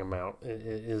terrifying amount.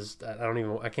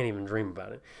 I can't even dream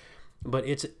about it. But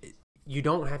you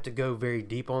don't have to go very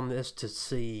deep on this to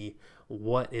see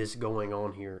what is going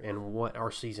on here and what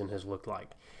our season has looked like.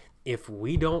 If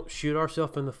we don't shoot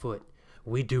ourselves in the foot,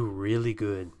 we do really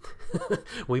good.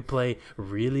 We play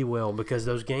really well, because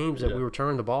those games that we were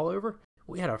turning the ball over,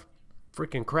 we had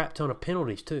freaking crap ton of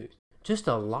penalties too. Just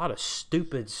a lot of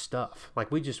stupid stuff.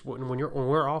 Like when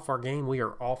we're off our game, we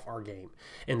are off our game.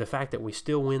 And the fact that we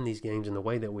still win these games in the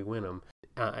way that we win them,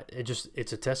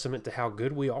 it's a testament to how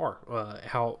good we are,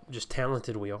 how just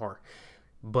talented we are.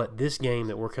 But this game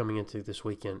that we're coming into this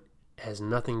weekend has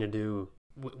nothing to do.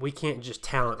 We can't just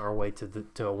talent our way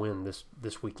to a win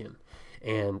this weekend.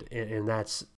 And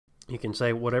that's, you can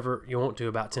say whatever you want to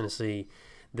about Tennessee.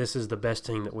 This is the best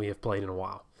team that we have played in a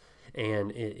while.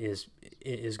 And it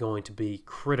is going to be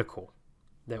critical.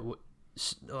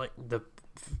 Like the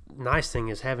nice thing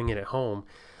is having it at home.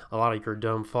 A lot of your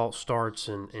dumb false starts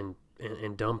and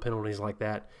dumb penalties like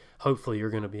that, hopefully you're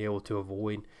going to be able to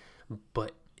avoid.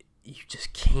 But you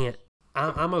just can't.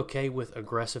 I'm okay with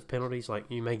aggressive penalties. Like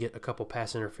you may get a couple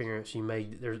pass interference.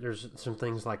 There's some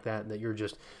things like that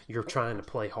you're trying to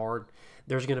play hard.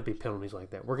 There's going to be penalties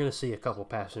like that. We're going to see a couple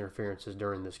pass interferences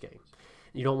during this game.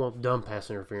 You don't want dumb pass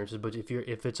interferences, but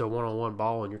if it's a one-on-one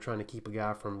ball and you're trying to keep a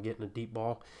guy from getting a deep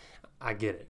ball, I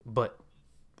get it. But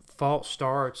false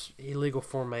starts, illegal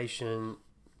formation,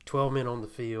 12 men on the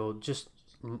field, just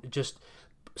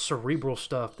cerebral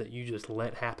stuff that you just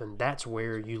let happen, that's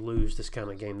where you lose this kind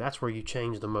of game. That's where you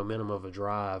change the momentum of a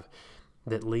drive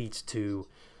that leads to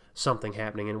something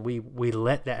happening. And we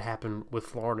let that happen with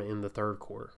Florida in the third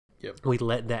quarter. Yep. We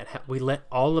let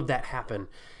all of that happen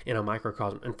in a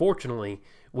microcosm. Unfortunately,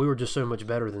 we were just so much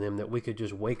better than them that we could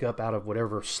just wake up out of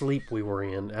whatever sleep we were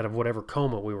in, out of whatever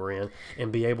coma we were in,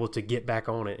 and be able to get back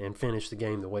on it and finish the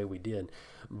game the way we did.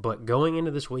 But going into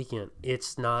this weekend,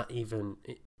 it's not even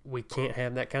 – we can't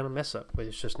have that kind of mess up. But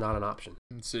it's just not an option.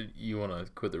 So you want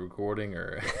to quit the recording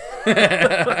or –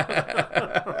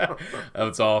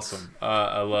 That's awesome.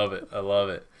 I love it. I love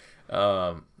it.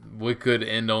 We could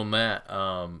end on that,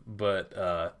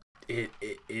 but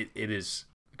it is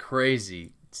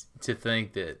crazy to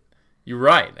think that you're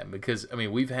right, because I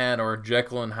mean we've had our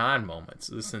Jekyll and Hyde moments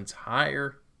this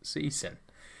entire season,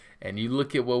 and you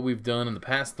look at what we've done in the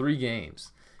past 3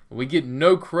 games. We get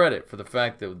no credit for the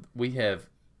fact that we have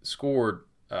scored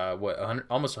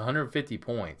almost 150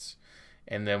 points,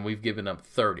 and then we've given up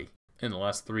 30 in the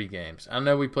last 3 games. I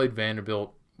know we played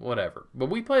Vanderbilt. Whatever.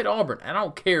 But we played Auburn. I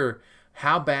don't care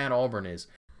how bad Auburn is.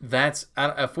 That's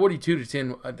a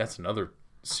 42-10. That's another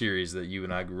series that you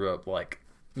and I grew up like,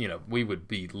 we would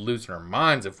be losing our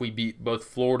minds if we beat both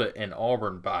Florida and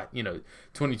Auburn by,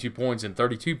 22 points and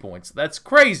 32 points. That's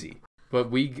crazy.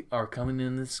 But we are coming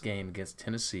in this game against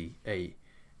Tennessee, a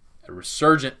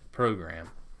resurgent program.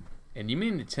 And you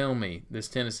mean to tell me this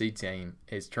Tennessee team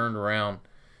has turned around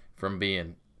from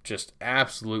being just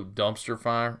absolute dumpster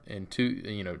fire in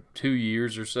 2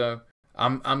 years or so?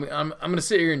 I'm gonna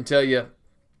sit here and tell you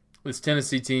this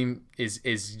Tennessee team is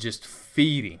just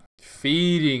feeding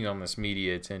on this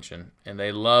media attention, and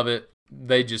they love it.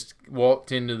 They just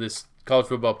walked into this college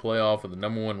football playoff with the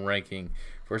number 1 ranking.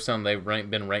 First time they've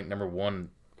been ranked number 1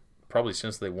 probably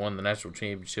since they won the national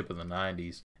championship in the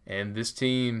 90s. And this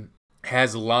team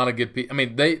has a lot of good people. I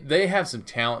mean, they have some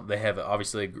talent. They have,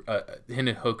 obviously,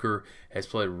 Hendon Hooker has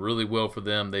played really well for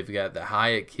them. They've got the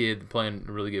Hyatt kid playing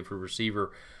really good for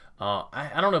receiver.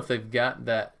 I don't know if they've got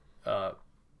that,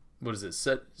 what is it,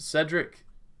 Cedric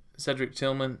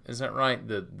Tillman, is that right?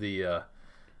 The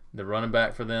running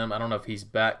back for them. I don't know if he's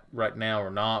back right now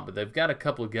or not, but they've got a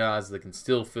couple of guys that can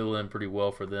still fill in pretty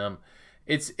well for them.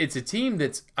 It's a team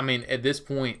that's, I mean, at this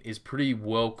point is pretty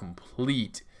well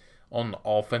complete on the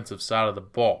offensive side of the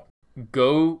ball.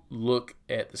 Go look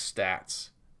at the stats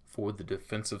for the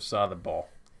defensive side of the ball,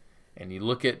 and you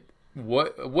look at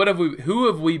who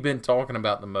have we been talking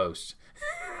about the most?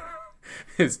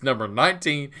 It's number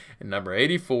 19 and number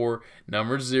 84,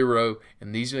 number 0,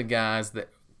 and these are the guys that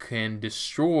can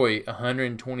destroy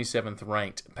 127th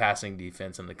ranked passing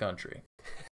defense in the country.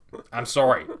 I'm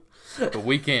sorry, but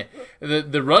we can't.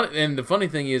 The run, and the funny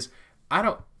thing is,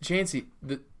 Chancey,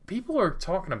 people are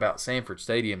talking about Sanford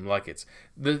Stadium like it's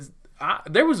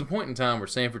there was a point in time where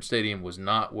Sanford Stadium was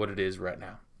not what it is right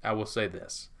now. I will say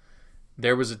this.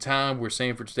 There was a time where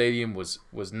Sanford Stadium was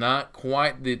not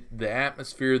quite the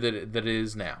atmosphere that it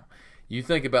is now. You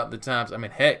think about the times, I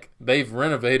mean, heck, they've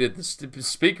renovated the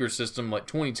speaker system like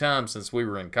 20 times since we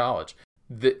were in college.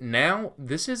 Now,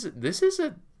 this is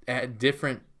a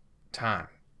different time.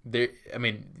 I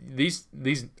mean, these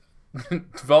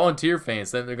volunteer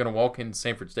fans think they're going to walk into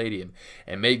Sanford Stadium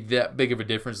and make that big of a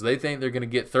difference. They think they're going to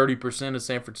get 30% of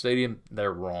Sanford Stadium.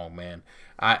 They're wrong, man.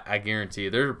 I guarantee you.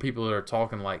 There are people that are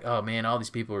talking like, oh, man, all these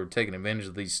people are taking advantage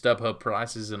of these StubHub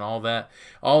prices and all that.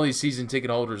 All these season ticket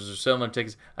holders are selling their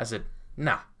tickets. I said,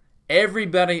 nah.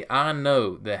 Everybody I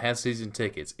know that has season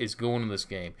tickets is going to this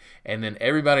game, and then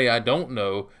everybody I don't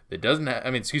know that doesn't have,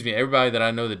 everybody that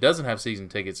I know that doesn't have season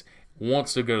tickets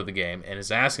wants to go to the game and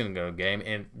is asking to go to the game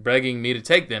and begging me to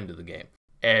take them to the game.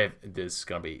 And it's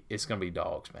gonna be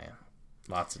dogs, man,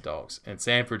 lots of dogs, and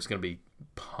Sanford's gonna be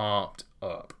pumped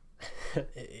up.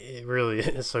 It really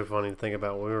is so funny to think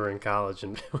about when we were in college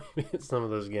and we hit some of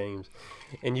those games,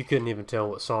 and you couldn't even tell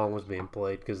what song was being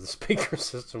played because the speaker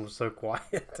system was so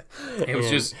quiet. It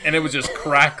was just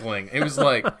crackling. It was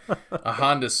like a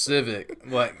Honda Civic,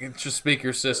 like it's just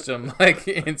speaker system, like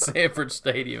in Sanford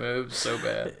Stadium. It was so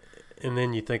bad. And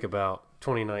then you think about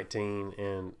 2019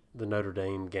 and the Notre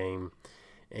Dame game,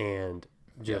 and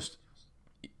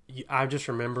I just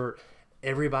remember.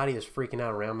 Everybody is freaking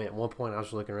out around me. At one point, I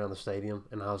was looking around the stadium,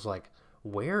 and I was like,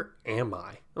 where am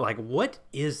I? Like, what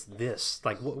is this?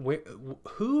 Like,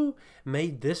 who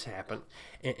made this happen?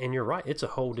 And you're right. It's a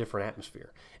whole different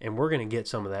atmosphere. And we're going to get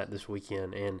some of that this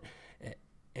weekend. And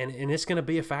it's going to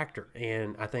be a factor.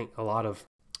 And I think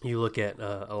you look at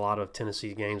a lot of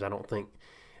Tennessee games,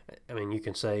 you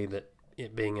can say that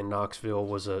it being in Knoxville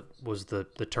was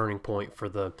the turning point for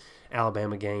the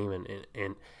Alabama game,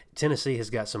 and Tennessee has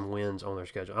got some wins on their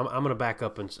schedule. I'm going to back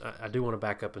up, and I do want to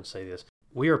back up and say this: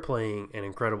 we are playing an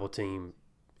incredible team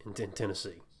in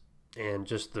Tennessee, and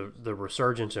just the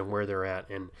resurgence and where they're at,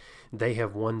 and they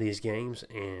have won these games,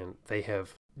 and they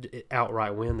have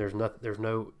outright win. There's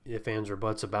no ifs, ands, or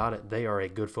buts about it. They are a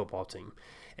good football team.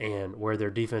 And where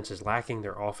their defense is lacking,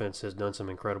 their offense has done some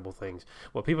incredible things.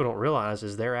 What people don't realize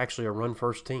is they're actually a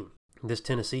run-first team. This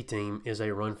Tennessee team is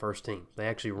a run-first team. They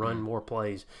actually run more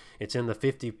plays. It's in the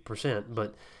 50%,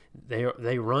 but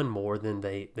they run more than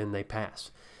they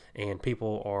pass. And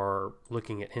people are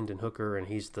looking at Hendon Hooker, and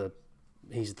he's the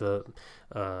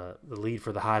lead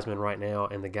for the Heisman right now.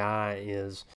 And the guy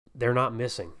is. They're not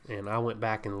missing. And I went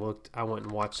back and looked. I went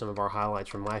and watched some of our highlights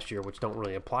from last year, which don't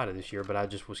really apply to this year, but I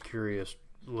just was curious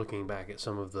looking back at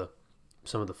some of the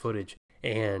footage,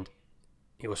 and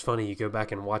it was funny. You go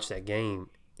back and watch that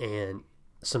game, and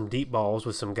some deep balls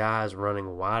with some guys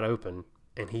running wide open,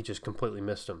 and he just completely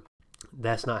missed them.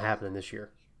 That's not happening this year.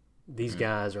 These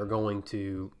guys are going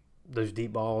to those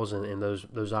deep balls and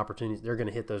those opportunities. They're going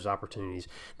to hit those opportunities.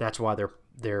 That's why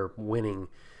they're winning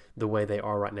the way they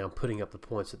are right now, putting up the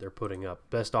points that they're putting up.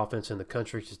 Best offense in the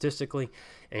country statistically,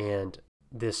 and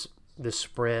this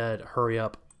spread, hurry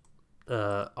up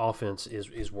offense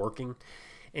is working,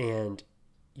 and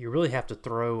you really have to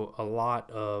throw a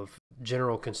lot of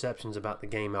general conceptions about the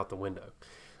game out the window.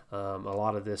 A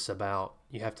lot of this about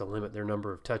you have to limit their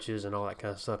number of touches and all that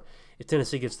kind of stuff. If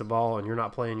Tennessee gets the ball and you're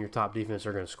not playing your top defense,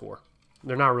 they're going to score.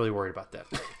 They're not really worried about that.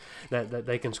 that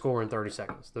they can score in 30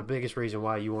 seconds. The biggest reason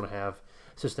why you want to have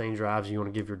sustained drives, you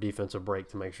want to give your defense a break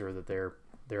to make sure that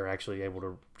they're actually able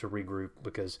to regroup,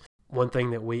 because one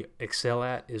thing that we excel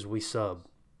at is we sub.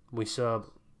 We sub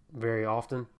very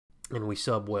often, and we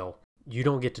sub well. You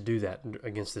don't get to do that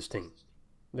against this team.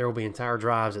 There will be entire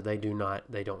drives that they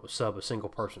don't sub a single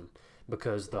person,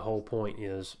 because the whole point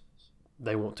is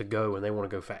they want to go, and they want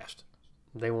to go fast.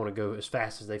 They want to go as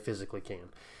fast as they physically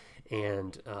can.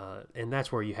 And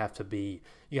that's where you got to be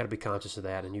conscious of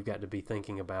that, and you've got to be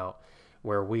thinking about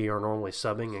where we are normally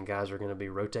subbing and guys are going to be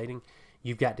rotating.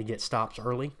 You've got to get stops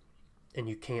early, and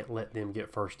you can't let them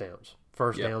get first downs.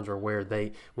 First downs are where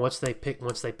once they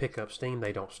pick up steam,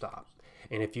 they don't stop.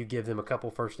 And if you give them a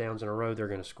couple first downs in a row, they're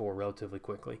going to score relatively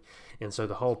quickly. And so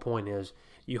the whole point is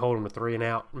you hold them to 3 and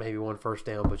out, maybe 1 first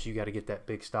down, but you got to get that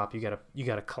big stop. You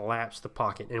got to collapse the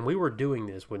pocket. And we were doing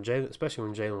this especially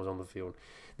when Jalen was on the field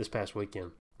this past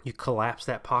weekend. You collapse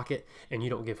that pocket, and you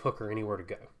don't give Hooker anywhere to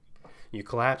go. You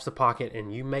collapse the pocket,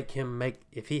 and you make him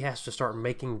if he has to start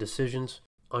making decisions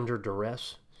under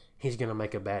duress, he's going to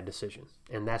make a bad decision.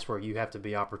 And that's where you have to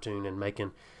be opportune and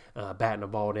batting a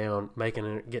ball down, getting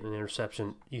an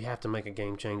interception. You have to make a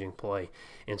game-changing play.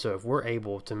 And so if we're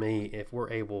able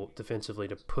defensively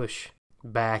to push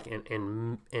back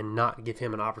and not give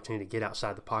him an opportunity to get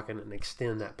outside the pocket and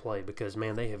extend that play, because,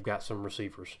 man, they have got some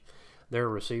receivers. Their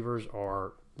receivers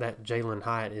are – that Jalen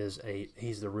Hyatt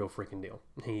he's the real freaking deal.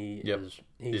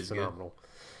 He's phenomenal.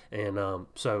 Good. And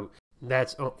so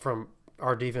that's from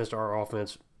our defense to our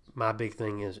offense. My big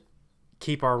thing is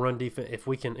keep our run defense.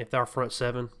 If our front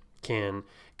seven can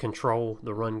control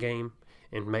the run game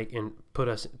and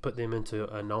put them into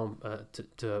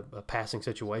a passing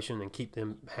situation and keep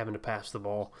them having to pass the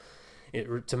ball,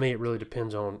 to me it really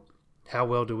depends on how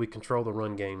well do we control the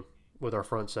run game with our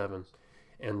front seven,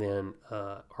 and then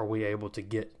are we able to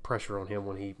get pressure on him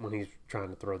when he's trying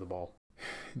to throw the ball.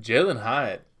 Jalen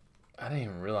Hyatt, I didn't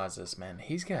even realize this, man.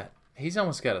 He's got He's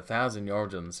almost got 1,000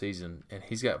 yards on the season, and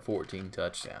he's got 14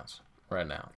 touchdowns right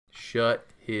now. Shut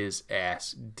his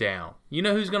ass down. You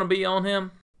know who's going to be on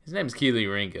him? His name is Keely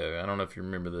Ringo. I don't know if you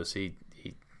remember this. He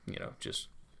just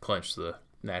clinched the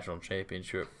national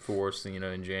championship for us,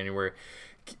 in January.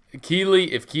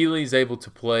 Keely, if Keely's able to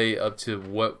play up to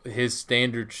what his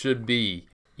standard should be,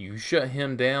 you shut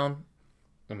him down.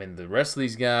 I mean, the rest of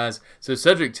these guys. So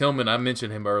Cedric Tillman, I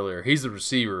mentioned him earlier. He's the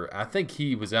receiver. I think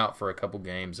he was out for a couple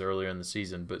games earlier in the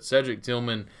season. But Cedric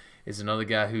Tillman is another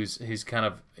guy he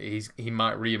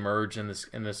might reemerge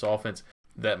in this offense.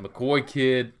 That McCoy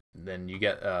kid. Then you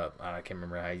got I can't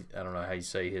remember I don't know how you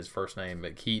say his first name,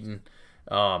 but Keaton.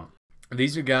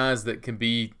 These are guys that can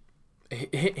be.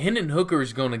 Hendon Hooker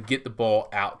is going to get the ball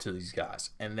out to these guys,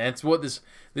 and that's what this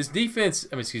defense.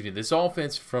 This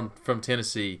offense from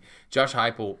Tennessee. Josh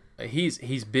Heupel,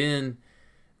 he's been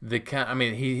the kind. I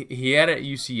mean, he had it at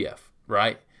UCF,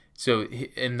 right? So,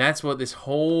 and that's what this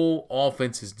whole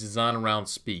offense is designed around,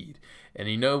 speed. And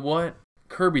you know what?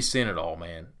 Kirby seen it all,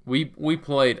 man. We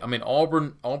played. I mean,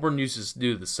 Auburn used to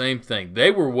do the same thing. They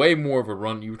were way more of a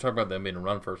run. You were talking about them being a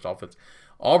run first offense.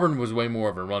 Auburn was way more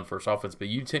of a run-first offense, but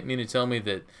you mean to tell me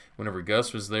that whenever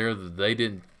Gus was there, that they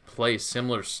didn't play a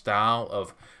similar style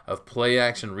of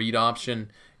play-action, read option,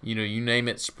 you name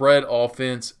it, spread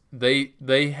offense. They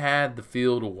had the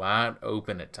field wide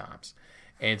open at times.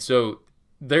 And so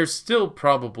there's still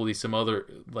probably some other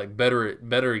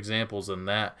better examples than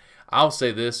that. I'll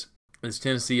say this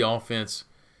Tennessee offense,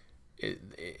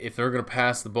 if they're going to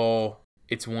pass the ball,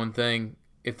 it's one thing.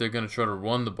 If they're going to try to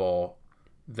run the ball,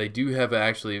 they do have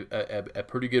actually a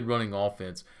pretty good running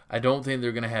offense. I don't think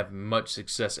they're going to have much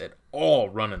success at all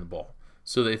running the ball.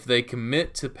 So if they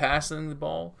commit to passing the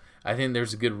ball, I think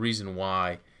there's a good reason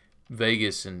why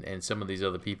Vegas and some of these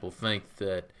other people think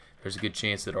that there's a good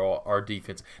chance that our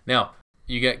defense. Now,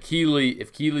 you got Keely.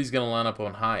 If Keely's going to line up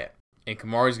on Hyatt and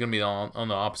Kamari's going to be on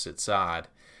the opposite side,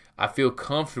 I feel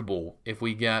comfortable if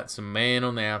we got some man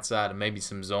on the outside and maybe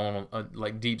some zone,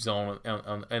 like deep zone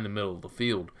in the middle of the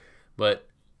field. But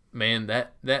man,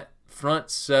 that front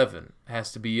seven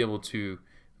has to be able to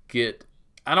get.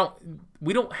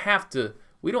 We don't have to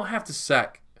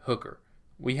sack Hooker.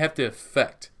 We have to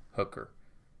affect Hooker,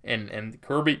 and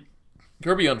Kirby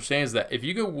understands that. If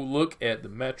you go look at the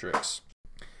metrics,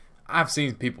 I've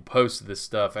seen people post this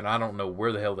stuff, and I don't know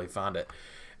where the hell they find it.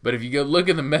 But if you go look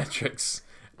at the metrics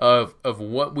of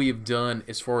what we have done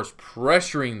as far as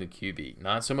pressuring the QB,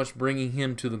 not so much bringing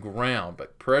him to the ground,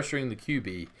 but pressuring the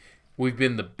QB. We've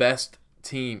been the best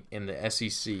team in the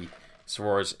SEC as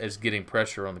far as getting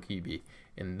pressure on the QB,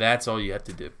 and that's all you have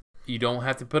to do. You don't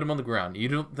have to put him on the ground. You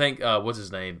don't think what's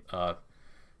his name? What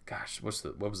was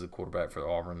the quarterback for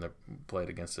Auburn that played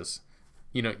against us?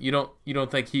 You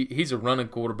don't think he's a running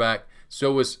quarterback.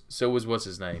 So was what's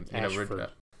his name? Ashford.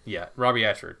 Robbie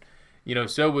Ashford.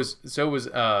 So was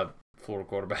Florida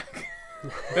quarterback.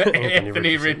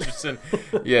 Anthony Richardson.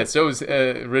 Yeah, so is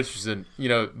Richardson.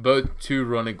 Both two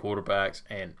running quarterbacks,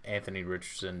 and Anthony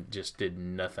Richardson just did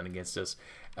nothing against us.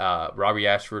 Robbie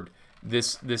Ashford,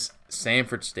 this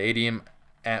Sanford Stadium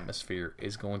atmosphere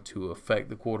is going to affect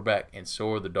the quarterback, and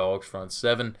so are the Dogs' front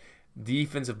seven.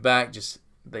 Defensive back,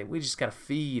 we just got to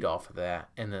feed off of that,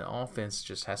 and the offense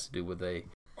just has to do what they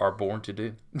are born to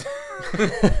do.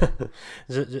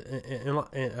 And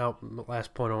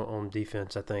last point on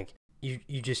defense, I think.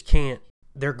 You just can't.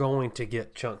 They're going to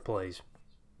get chunk plays.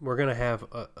 We're going to have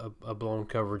a blown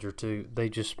coverage or two.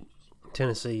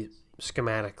 Tennessee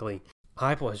schematically,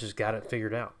 Heupel has just got it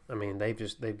figured out. I mean,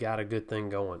 they've got a good thing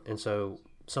going, and so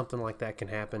something like that can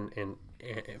happen. And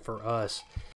for us,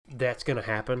 that's going to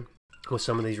happen with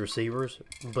some of these receivers.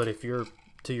 But if you're,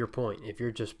 to your point, if you're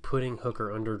just putting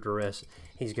Hooker under duress,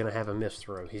 he's going to have a missed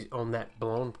throw. He's on that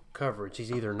blown coverage.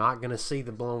 He's either not going to see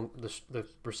the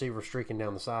receiver streaking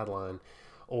down the sideline,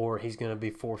 or he's going to be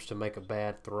forced to make a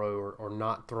bad throw or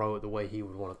not throw it the way he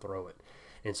would want to throw it.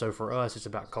 And so for us, it's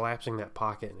about collapsing that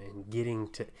pocket and getting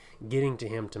to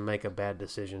him to make a bad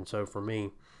decision. So for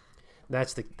me,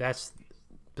 that's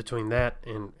between that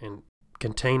and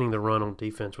containing the run on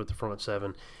defense with the front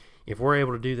seven. If we're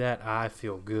able to do that, I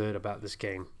feel good about this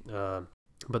game.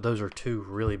 But those are two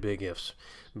really big ifs,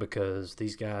 because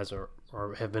these guys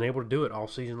have been able to do it all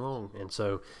season long. And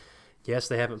so, yes,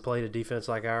 they haven't played a defense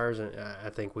like ours, and I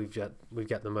think we've got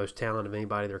the most talent of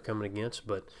anybody they're coming against.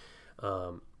 But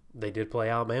they did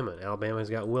play Alabama. Alabama's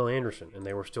got Will Anderson, and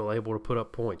they were still able to put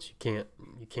up points. You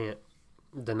can't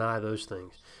deny those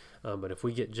things. But if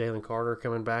we get Jalen Carter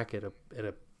coming back at a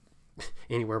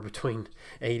anywhere between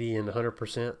 80 and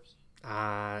 100%,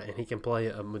 and he can play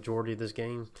a majority of this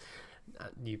game,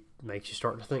 you makes you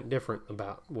start to think different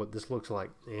about what this looks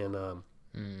like. And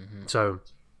so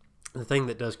the thing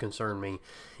that does concern me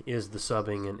is the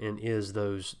subbing and is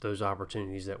those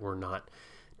opportunities that we're not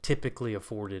typically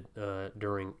afforded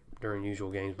during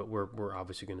usual games, but we're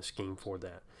obviously going to scheme for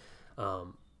that.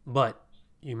 But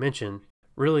you mentioned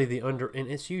really the under, and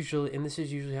this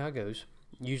is usually how it goes.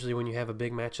 Usually when you have a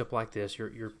big matchup like this,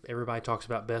 everybody talks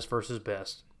about best versus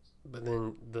best, but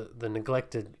then the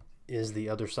neglected is the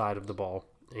other side of the ball,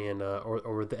 and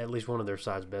or at least one of their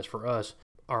sides best. For us,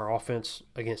 our offense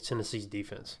against Tennessee's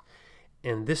defense,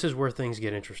 and this is where things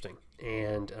get interesting,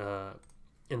 and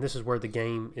this is where the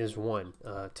game is won.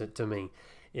 To me,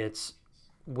 it's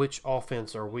which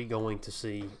offense are we going to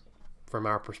see from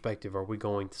our perspective? Are we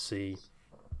going to see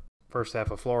first half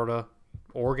of Florida,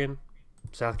 Oregon,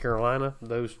 South Carolina,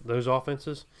 those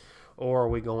offenses, or are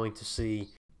we going to see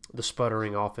the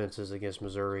sputtering offenses against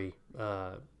Missouri,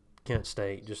 Kent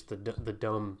State, just the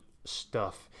dumb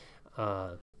stuff?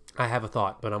 I have a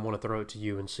thought, but I want to throw it to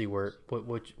you and see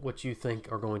what you think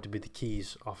are going to be the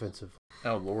keys offensively.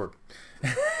 Oh Lord.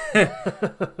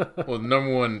 Well,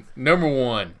 number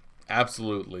one,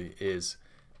 absolutely is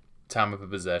time of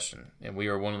possession, and we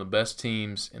are one of the best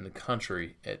teams in the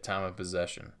country at time of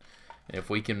possession. And if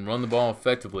we can run the ball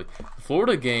effectively, the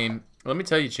Florida game, let me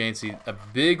tell you, Chancey, a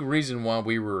big reason why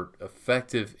we were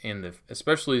effective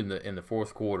especially in the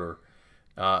fourth quarter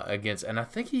against, and I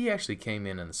think he actually came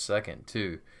in the second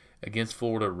too, against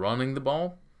Florida running the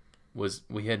ball, was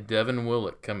we had Devin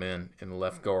Willett come in the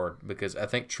left guard because I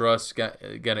think Truss got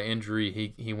an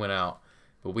injury, he went out.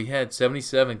 But we had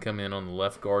 77 come in on the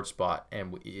left guard spot,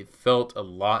 and it felt a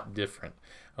lot different.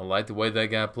 I like the way that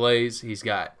guy plays. He's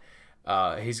got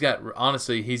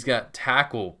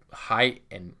tackle height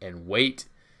and weight,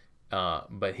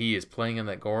 but he is playing in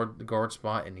that guard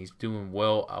spot, and he's doing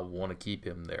well. I want to keep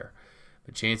him there.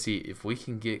 But Chancey, if we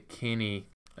can get Kenny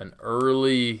an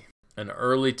early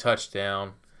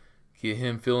touchdown, get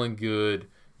him feeling good,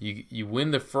 you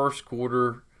win the first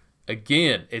quarter.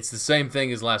 Again, it's the same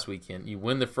thing as last weekend. You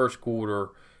win the first quarter,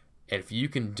 and if you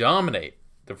can dominate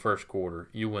the first quarter,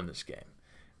 you win this game.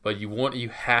 But you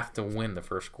have to win the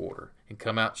first quarter and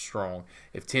come out strong.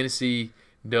 If Tennessee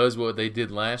does what they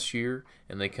did last year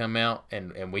and they come out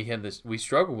and we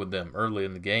struggled with them early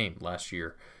in the game last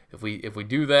year. If we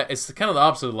do that, it's kind of the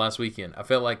opposite of last weekend. I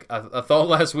felt like I thought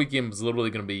last weekend was literally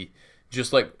going to be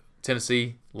just like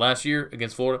Tennessee last year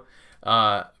against Florida.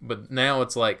 But now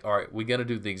it's like, all right, we got to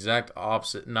do the exact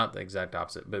opposite, not the exact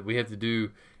opposite, but we have to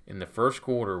do in the first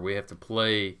quarter, we have to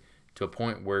play to a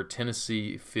point where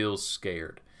Tennessee feels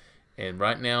scared. And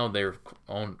right now they're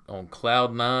on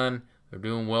cloud nine. They're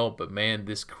doing well, but man,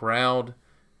 this crowd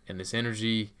and this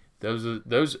energy,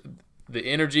 the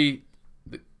energy,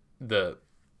 the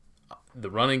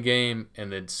running game,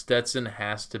 and then Stetson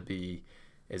has to be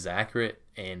as accurate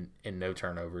and no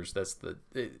turnovers. That's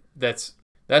it. That's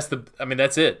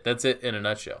it in a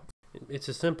nutshell. It's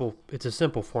a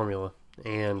simple formula,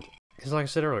 and because like I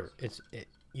said earlier,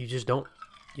 you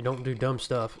don't do dumb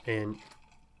stuff, and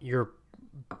you're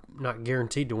not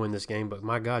guaranteed to win this game. But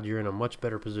my God, you're in a much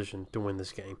better position to win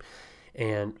this game.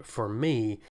 And for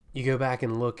me, you go back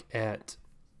and look at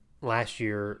last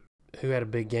year, who had a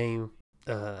big game.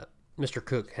 Mr.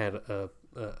 Cook had a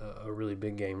really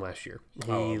big game last year.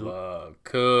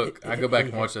 Cook. I go back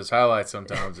and watch those highlights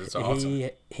sometimes. It's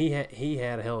awesome. He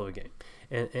had a hell of a game.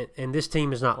 And this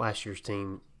team is not last year's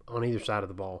team on either side of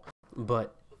the ball.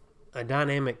 But a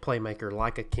dynamic playmaker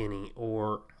like a Kenny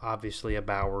or obviously a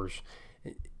Bowers,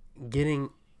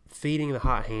 feeding the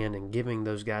hot hand and giving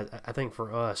those guys, I think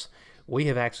for us, we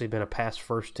have actually been a pass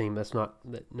first team. That's not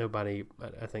that nobody,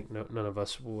 I think none of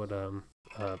us would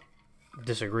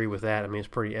disagree with that. I mean, it's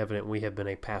pretty evident we have been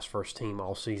a pass first team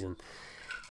all season.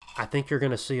 I think you're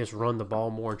going to see us run the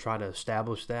ball more and try to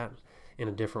establish that in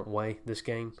a different way this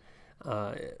game.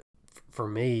 For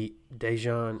me,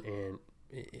 Dejon, and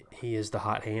he is the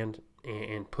hot hand,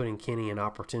 and putting Kenny in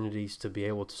opportunities to be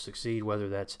able to succeed, whether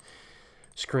that's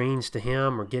screens to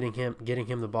him or getting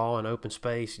him the ball in open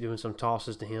space, doing some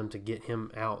tosses to him to get him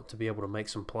out to be able to make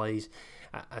some plays.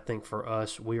 I think for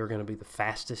us, we are going to be the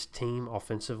fastest team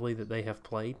offensively that they have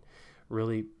played,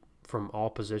 really from all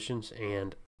positions,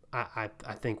 and I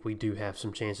think we do have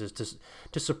some chances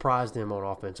to surprise them on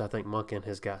offense. I think Monken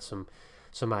has got some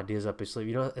ideas up his sleeve.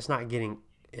 You know, it's not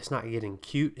getting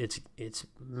cute. It's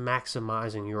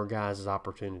maximizing your guys'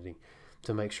 opportunity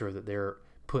to make sure that they're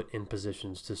put in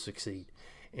positions to succeed.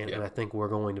 And I think we're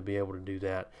going to be able to do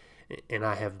that. And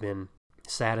I have been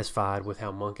satisfied with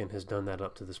how Monken has done that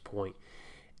up to this point.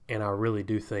 And I really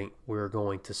do think we're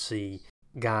going to see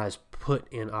guys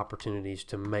put in opportunities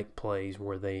to make plays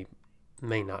where they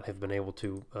may not have been able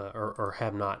to or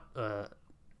have not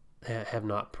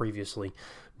previously.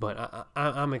 But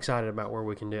I'm excited about where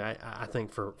we can do. I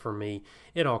think for me,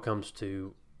 it all comes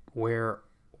to where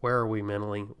are we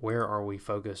mentally, where are we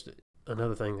focused.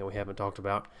 Another thing that we haven't talked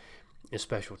about is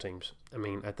special teams. I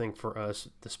mean, I think for us,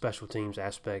 the special teams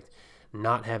aspect,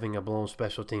 not having a blown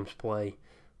special teams play,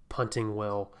 punting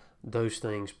well, those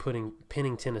things,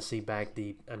 pinning Tennessee back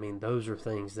deep. I mean, those are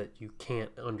things that you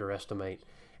can't underestimate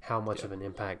how much of an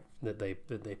impact that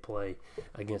they play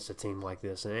against a team like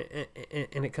this. And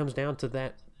it comes down to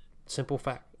that simple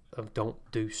fact of don't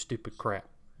do stupid crap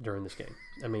during this game.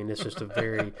 I mean, it's just a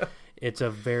very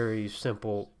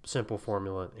simple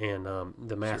formula, and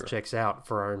the math checks out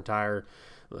for our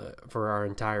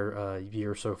entire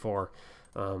year so far.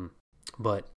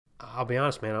 But I'll be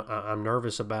honest, man, I'm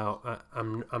nervous about.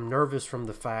 I'm nervous from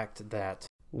the fact that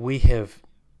we have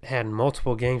had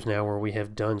multiple games now where we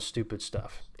have done stupid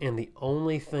stuff, and the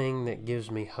only thing that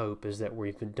gives me hope is that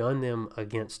we've done them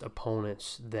against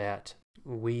opponents that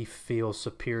we feel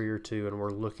superior to, and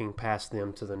we're looking past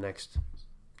them to the next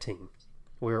team.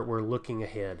 We're looking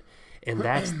ahead, and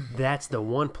that's the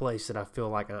one place that I feel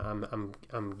like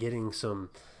I'm getting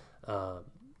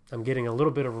I'm getting a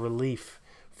little bit of relief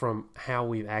from how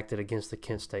we've acted against the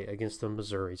Kent State, against the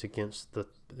Missouris,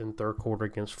 in third quarter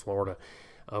against Florida.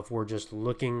 We're just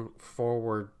looking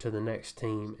forward to the next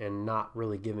team and not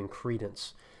really giving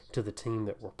credence to the team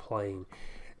that we're playing,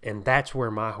 and that's where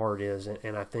my heart is.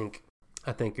 And I think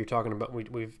you're talking about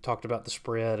we've talked about the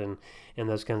spread and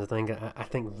those kinds of things. I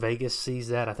think Vegas sees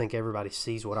that. I think everybody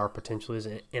sees what our potential is,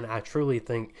 and I truly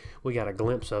think we got a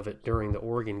glimpse of it during the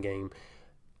Oregon game.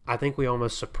 I think we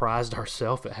almost surprised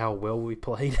ourselves at how well we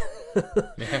played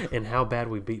and how bad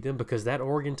we beat them, because that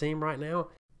Oregon team right now,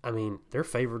 I mean, they're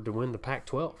favored to win the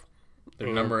Pac-12.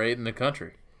 They're number 8 in the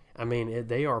country. I mean,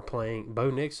 they are playing. Bo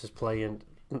Nix is playing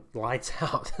lights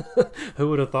out. Who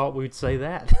would have thought we'd say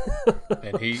that?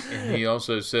 and he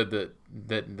also said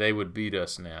that they would beat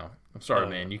us now. I'm sorry,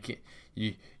 man.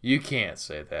 You can't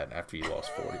say that after you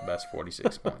lost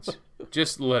 46 points.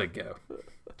 Just let it go.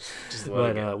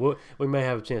 We may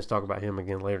have a chance to talk about him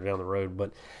again later down the road.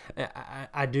 But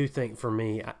I do think, for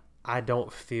me, I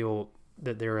don't feel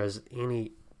that there is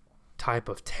any type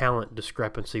of talent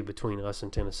discrepancy between us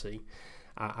and Tennessee.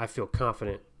 I feel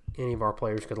confident any of our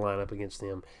players could line up against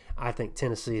them. I think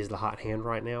Tennessee is the hot hand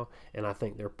right now, and I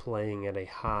think they're playing at a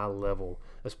high level,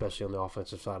 especially on the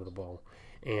offensive side of the ball.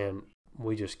 And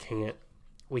we just can't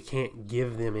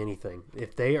give them anything.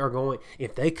 If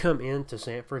they come into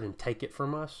Sanford and take it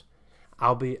from us,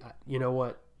 you know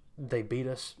what? They beat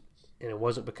us, and it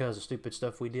wasn't because of stupid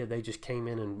stuff we did. They just came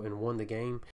in and won the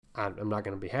game. I'm not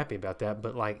going to be happy about that,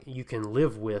 but like, you can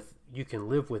live with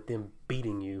them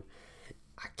beating you.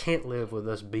 I can't live with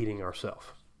us beating ourselves.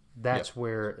 That's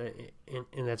where,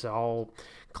 and that's all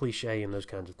cliche and those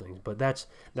kinds of things. But that's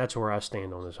where I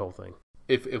stand on this whole thing.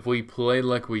 If we play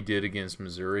like we did against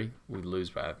Missouri, we'd lose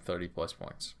by 30-plus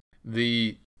points.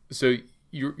 So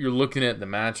you're looking at the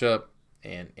matchup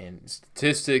and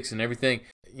statistics and everything.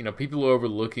 You know, people are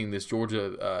overlooking this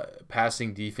Georgia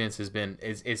passing defense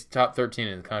it's top 13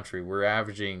 in the country. We're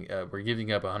averaging, we're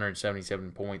giving up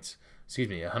 177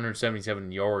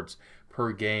 yards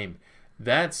per game.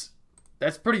 That's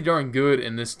pretty darn good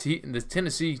in this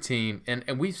Tennessee team,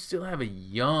 and we still have a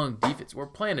young defense. We're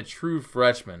playing a true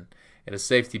freshman at a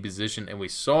safety position, and we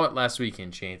saw it last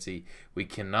weekend, Chancey. We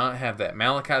cannot have that.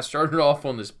 Malachi started off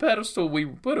on this pedestal. We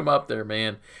put him up there,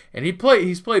 man, and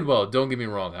he's played well. Don't get me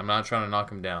wrong. I'm not trying to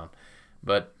knock him down,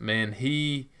 but man,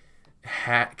 he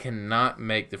cannot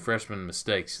make the freshman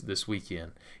mistakes this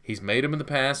weekend. He's made them in the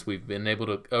past. We've been able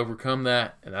to overcome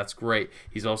that, and that's great.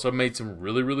 He's also made some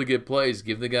really, really good plays.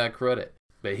 Give the guy credit.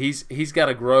 But he's got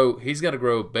to grow. He's got to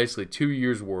grow basically 2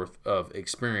 years worth of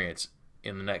experience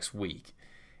in the next week.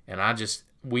 And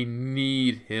we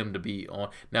need him to be on.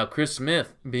 Now, Chris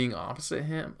Smith being opposite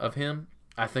of him,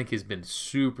 I think has been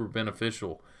super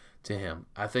beneficial to him.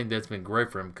 I think that's been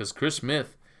great for him, because Chris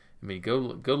Smith, I mean, go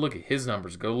look at his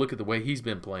numbers. Go look at the way he's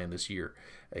been playing this year.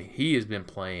 He has been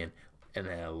playing at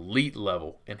an elite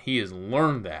level, and he has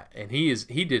learned that. And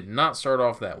he did not start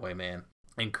off that way, man.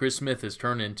 And Chris Smith has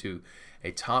turned into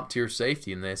a top-tier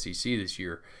safety in the SEC this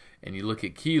year. And you look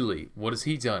at Keeley, what has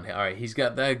he done? All right, he's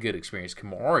got that good experience.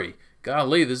 Kamari,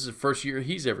 golly, this is the first year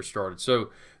he's ever started. So,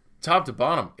 top to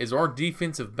bottom, is our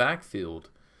defensive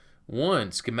backfield, one,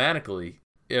 schematically,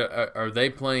 are they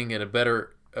playing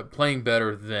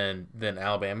better than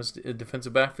Alabama's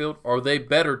defensive backfield? Are they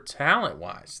better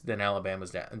talent-wise than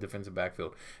Alabama's defensive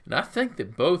backfield? And I think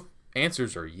that both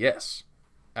answers are yes.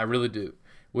 I really do,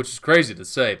 which is crazy to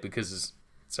say, because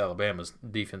Alabama's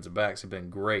defensive backs have been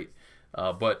great.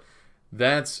 But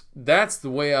that's the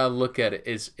way I look at it.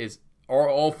 Is our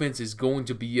offense is going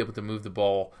to be able to move the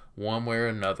ball one way or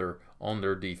another on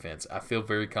their defense. I feel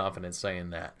very confident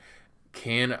saying that.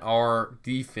 Can our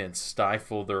defense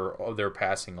stifle their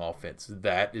passing offense?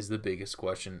 That is the biggest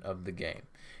question of the game.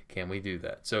 Can we do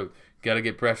that? So, got to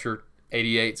get pressure.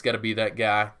 88's got to be that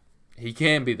guy. He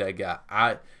can be that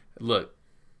guy. Look,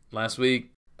 last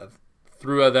week I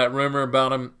threw out that rumor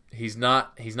about him. He's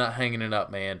not hanging it up,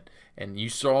 man. And you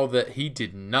saw that he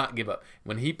did not give up.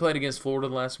 When he played against Florida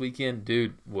last weekend,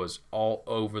 dude was all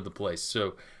over the place.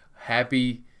 So,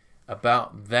 happy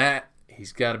about that.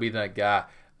 He's got to be that guy.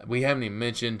 We haven't even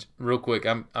mentioned, real quick,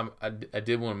 I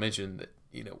did want to mention that,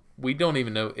 we don't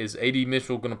even know, is A.D.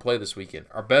 Mitchell going to play this weekend?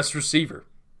 Our best receiver,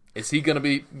 is he going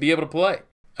to be able to play?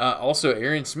 Also,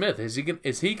 Arian Smith, is he going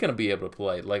to be able to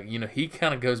play? Like, he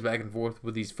kind of goes back and forth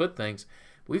with these foot things.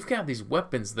 We've got these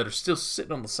weapons that are still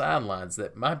sitting on the sidelines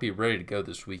that might be ready to go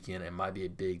this weekend and might be a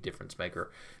big difference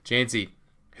maker. Chancey,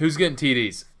 who's getting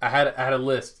TDs? I had a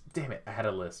list. Damn it, I had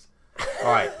a list.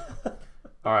 All right.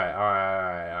 All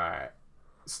right.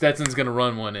 Stetson's going to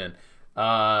run one in.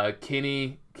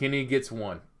 Kenny gets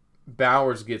one.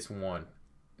 Bowers gets one.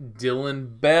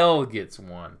 Dylan Bell gets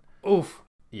one. Oof.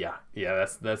 Yeah,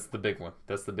 that's the big one.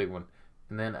 That's the big one.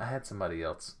 And then I had somebody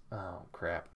else. Oh,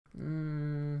 crap.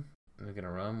 I'm going to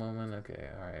run one. Okay,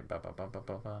 all right.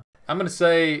 I'm going to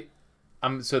say,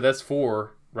 so that's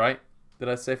 4, right? Did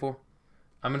I say 4?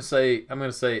 I'm going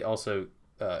to say also,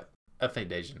 I think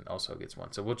Dejan also gets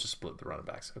one. So we'll just split the running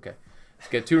backs. Okay. Let's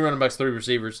get 2 running backs, 3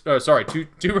 receivers. Oh, sorry, two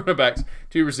running backs,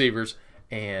 2 receivers,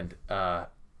 and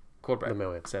quarterback.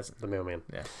 The mailman.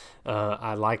 Yeah.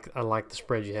 I like the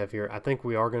spread you have here. I think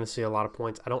we are going to see a lot of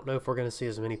points. I don't know if we're going to see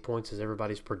as many points as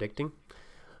everybody's predicting.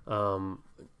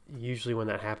 Usually when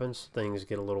that happens, things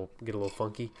get a little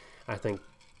funky. I think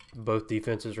both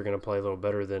defenses are going to play a little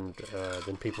better than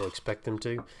people expect them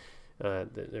to.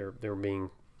 They're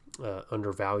being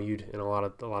undervalued in a lot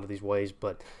of these ways,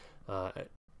 but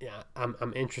yeah,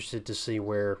 I'm interested to see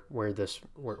where this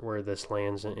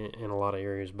lands in a lot of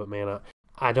areas. But man,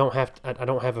 I don't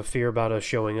have a fear about us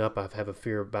showing up. I have a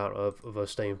fear about of us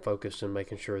staying focused and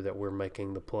making sure that we're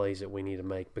making the plays that we need to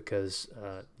make, because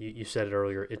you said it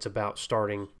earlier. It's about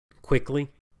starting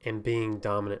quickly and being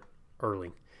dominant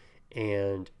early.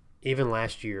 And even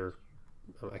last year,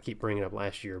 I keep bringing up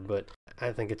last year, but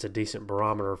I think it's a decent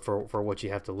barometer for what you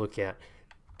have to look at.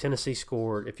 Tennessee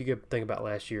scored, if you could think about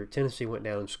last year, Tennessee went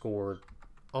down and scored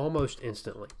almost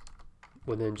instantly.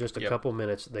 Within just a couple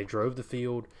minutes, they drove the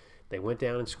field, they went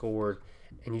down and scored,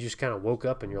 and you just kind of woke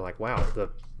up and you're like, wow,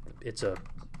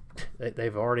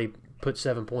 they've already put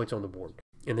 7 points on the board.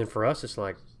 And then for us, it's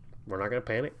like, we're not going to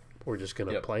panic. We're just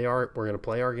going to play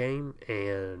our game,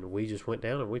 and we just went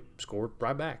down and we scored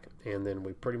right back, and then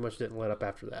we pretty much didn't let up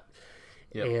after that.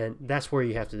 Yep. And that's where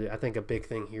you have to do. I think a big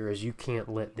thing here is you can't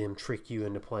let them trick you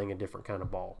into playing a different kind of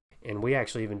ball. And we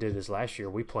actually even did this last year.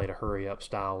 We played a hurry up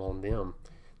style on them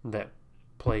that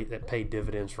paid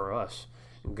dividends for us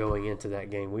going into that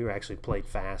game. We actually played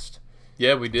fast.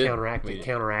 Yeah, we did.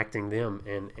 Counteracting them,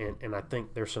 and I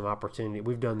think there's some opportunity.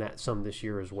 We've done that some this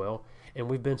year as well, and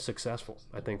we've been successful.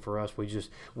 I think for us,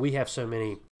 we have so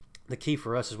many. The key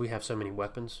for us is we have so many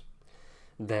weapons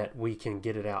that we can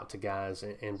get it out to guys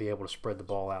and be able to spread the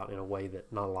ball out in a way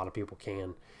that not a lot of people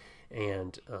can.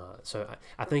 And so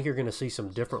I think you're going to see some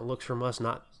different looks from us,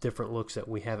 not different looks that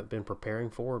we haven't been preparing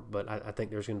for, but I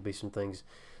think there's going to be some things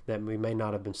that we may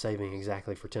not have been saving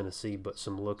exactly for Tennessee, but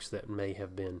some looks that may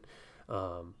have been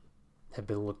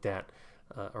looked at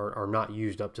or not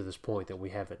used up to this point that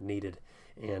we haven't needed.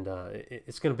 And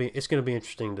it's going to be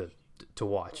interesting to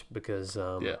watch, because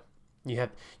you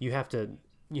have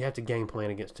to game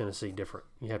plan against Tennessee different.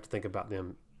 You have to think about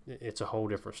them. It's a whole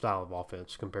different style of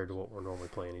offense compared to what we're normally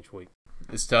playing each week.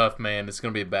 It's tough, man. It's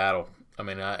going to be a battle. I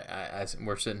mean,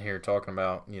 we're sitting here talking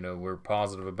about, we're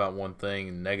positive about one thing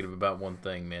and negative about one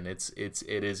thing, man. It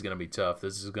is going to be tough.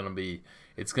 It's going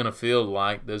to feel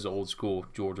like those old school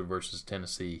Georgia versus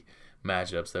Tennessee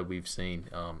matchups that we've seen.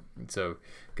 So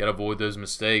got to avoid those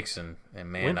mistakes. And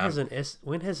man,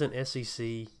 when has an SEC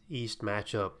East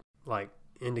matchup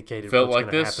indicated felt what's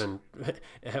like going to this?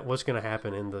 happen? What's going to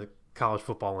happen in the college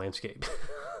football landscape?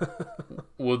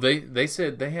 Well, they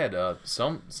said they had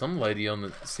some lady on the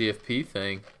CFP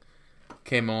thing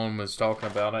came on and was talking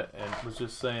about it and was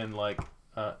just saying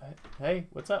hey,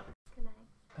 what's up? Good night.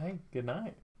 Hey, good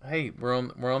night. Hey, we're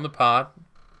on the pod.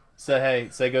 Say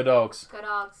go Dogs. Go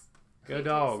Dogs. Go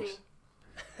Dogs.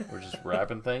 We're just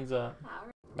wrapping things up. All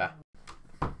right.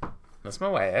 Bye. That's my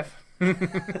wife.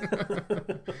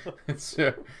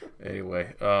 So,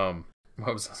 anyway,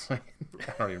 what was I saying?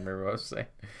 I don't even remember what I was saying.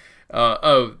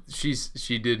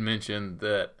 She did mention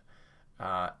that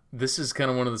this is kind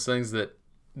of one of those things that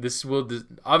this will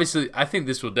obviously. I think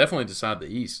this will definitely decide the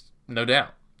East, no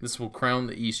doubt. This will crown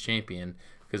the East champion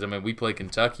because we play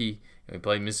Kentucky and we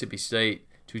play Mississippi State,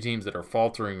 two teams that are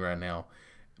faltering right now,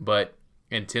 and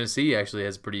Tennessee actually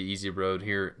has a pretty easy road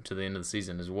here to the end of the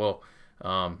season as well.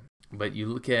 But you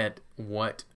look at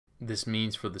what this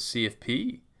means for the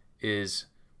CFP is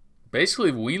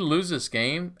basically if we lose this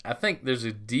game, I think there's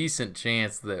a decent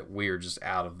chance that we are just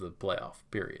out of the playoff,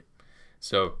 period.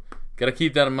 So got to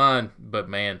keep that in mind. But,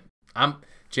 man, I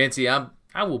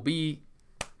will be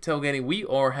tailgating. We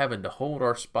are having to hold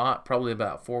our spot probably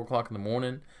about 4 o'clock in the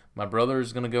morning. My brother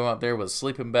is going to go out there with a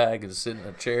sleeping bag and sit in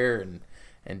a chair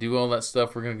and do all that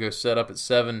stuff. We're going to go set up at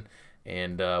 7.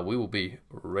 And we will be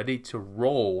ready to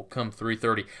roll come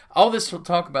 3:30. All this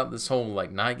talk about this whole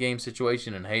night game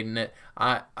situation and hating it.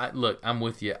 Look, I'm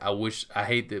with you. I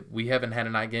hate that we haven't had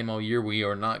a night game all year. We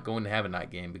are not going to have a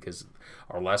night game because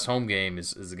our last home game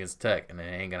is against Tech, and it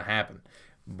ain't gonna happen.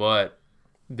 But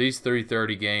these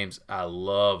 3:30 games, I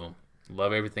love them.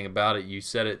 Love everything about it. You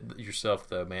said it yourself,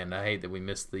 though, man. I hate that we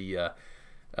missed the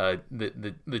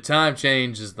time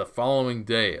change is the following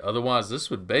day. Otherwise,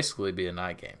 this would basically be a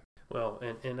night game. Well,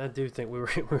 and I do think we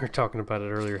were talking about it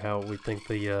earlier how we think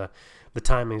the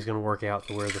timing is going to work out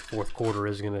to where the fourth quarter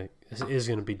is going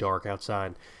to be dark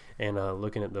outside, and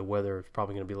looking at the weather, it's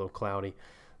probably going to be a little cloudy,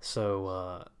 so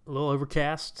a little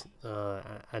overcast.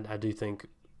 I do think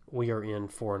we are in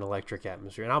for an electric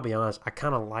atmosphere, and I'll be honest, I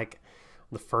kind of like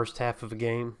the first half of a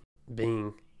game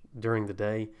being during the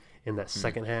day, and that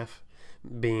second half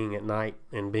being at night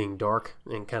and being dark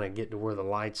and kind of get to where the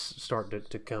lights start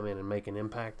to come in and make an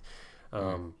impact.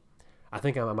 I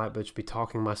think I might just be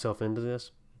talking myself into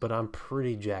this, but I'm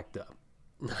pretty jacked up.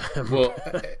 Well,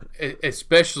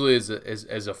 especially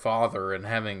as a father and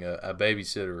having a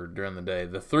babysitter during the day,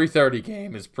 the 3:30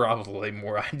 game is probably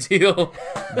more ideal.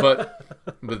 but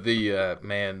the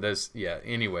man,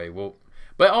 anyway. Well,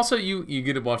 but also you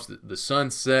get to watch the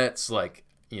sunsets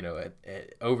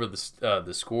over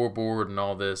the scoreboard and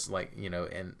all this,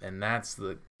 and that's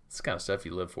the kind of stuff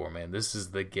you live for, man. This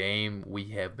is the game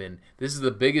this is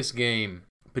the biggest game,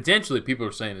 potentially people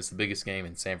are saying it's the biggest game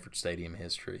in Sanford Stadium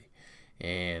history.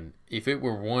 And if it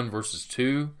were 1 versus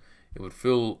 2, it would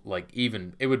feel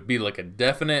it would be like a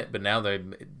definite, but now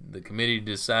the committee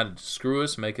decided to screw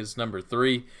us, make us number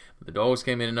 3. The Dogs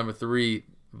came in at number 3,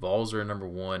 Vols are at number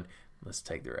 1. Let's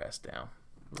take their ass down.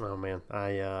 Oh man,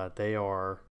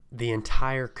 the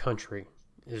entire country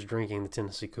is drinking the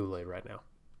Tennessee Kool-Aid right now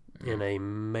in a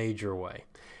major way,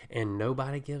 and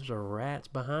nobody gives a rat's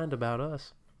behind about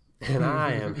us, and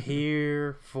I am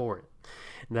here for it.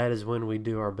 And that is when we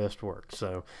do our best work.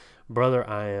 So, brother,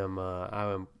 I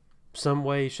am some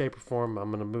way, shape, or form.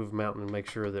 I'm going to move mountain and make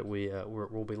sure that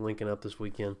we'll be linking up this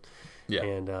weekend. Yeah,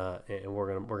 and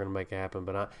we're gonna make it happen.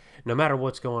 But no matter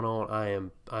what's going on, I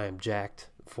am jacked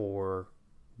for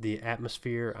the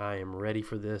atmosphere. I am ready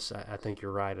for this. I think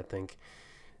you're right. I think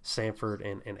Sanford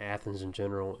and Athens in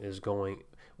general is going.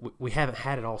 We haven't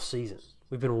had it all season.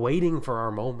 We've been waiting for our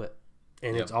moment,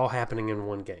 and it's all happening in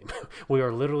one game. We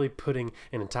are literally putting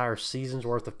an entire season's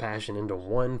worth of passion into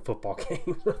one football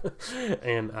game,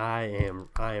 and I am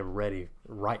ready.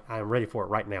 I am ready for it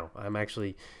right now. I'm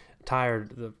actually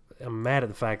tired. I'm mad at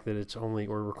the fact that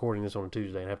we're recording this on a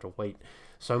Tuesday and have to wait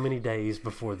so many days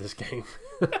before this game.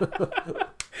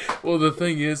 Well, the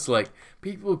thing is,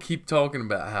 people keep talking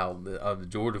about how the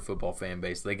Georgia football fan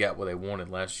base, they got what they wanted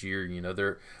last year.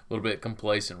 They're a little bit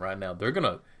complacent right now. They're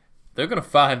gonna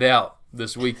find out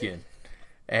this weekend.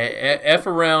 F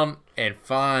around and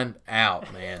find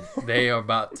out, man. They are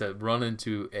about to run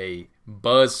into a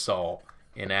buzzsaw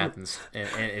in Athens, and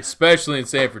especially in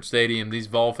Sanford Stadium. These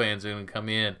Vol fans are going to come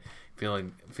in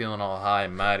feeling all high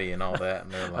and mighty and all that.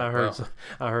 And they're like,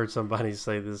 I heard somebody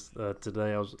say this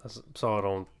today. I saw it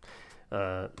on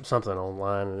something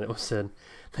online, and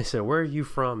they said, "Where are you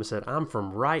from?" I said, "I'm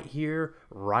from right here,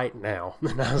 right now."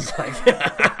 And I was like,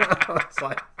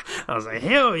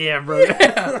 hell yeah, brother.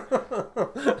 Yeah.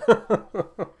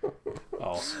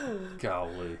 Awesome.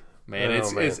 Golly. Man,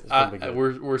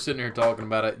 we're sitting here talking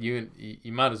about it. You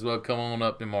might as well come on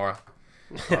up tomorrow.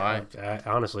 All right.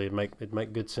 Honestly, it'd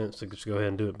make good sense to just go ahead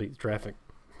and do it. Beat the traffic.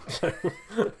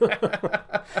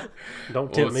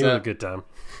 Don't tempt me with a good time.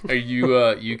 Are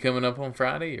you coming up on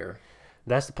Friday or?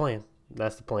 That's the plan.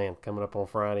 Coming up on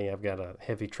Friday, I've got a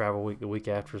heavy travel week the week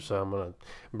after, so I'm gonna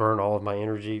burn all of my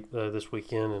energy this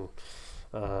weekend and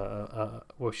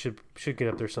we should get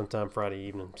up there sometime Friday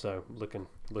evening. So looking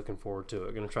forward to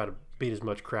it. Going to try to beat as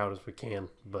much crowd as we can,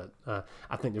 but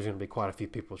I think there's going to be quite a few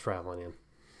people traveling in.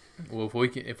 Well,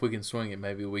 if we can swing it,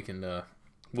 maybe we can.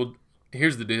 Well,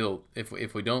 here's the deal: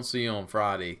 if we don't see you on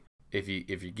Friday, if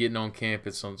you're getting on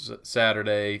campus on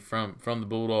Saturday from the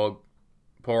Bulldog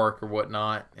Park or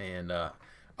whatnot, and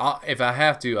if I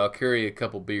have to, I'll carry a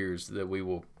couple beers that we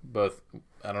will both.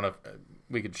 I don't know if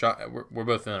we could shot. We're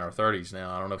both in our 30s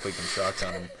now. I don't know if we can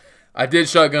shotgun them. I did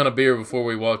shotgun a beer before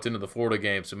we walked into the Florida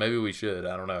game, so maybe we should.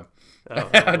 I don't know.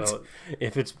 Well,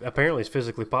 if it's apparently it's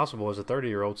physically possible as a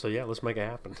 30-year-old, so yeah, let's make it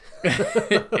happen.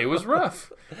 It was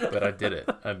rough, but I did it.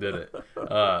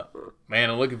 Man,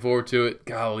 I'm looking forward to it.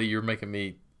 Golly, you're making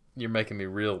me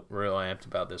real amped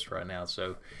about this right now.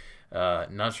 So,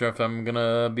 not sure if I'm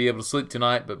gonna be able to sleep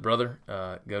tonight, but brother,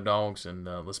 go Dogs, and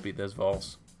let's beat those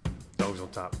Vols. Dogs on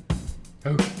top.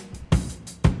 Oh.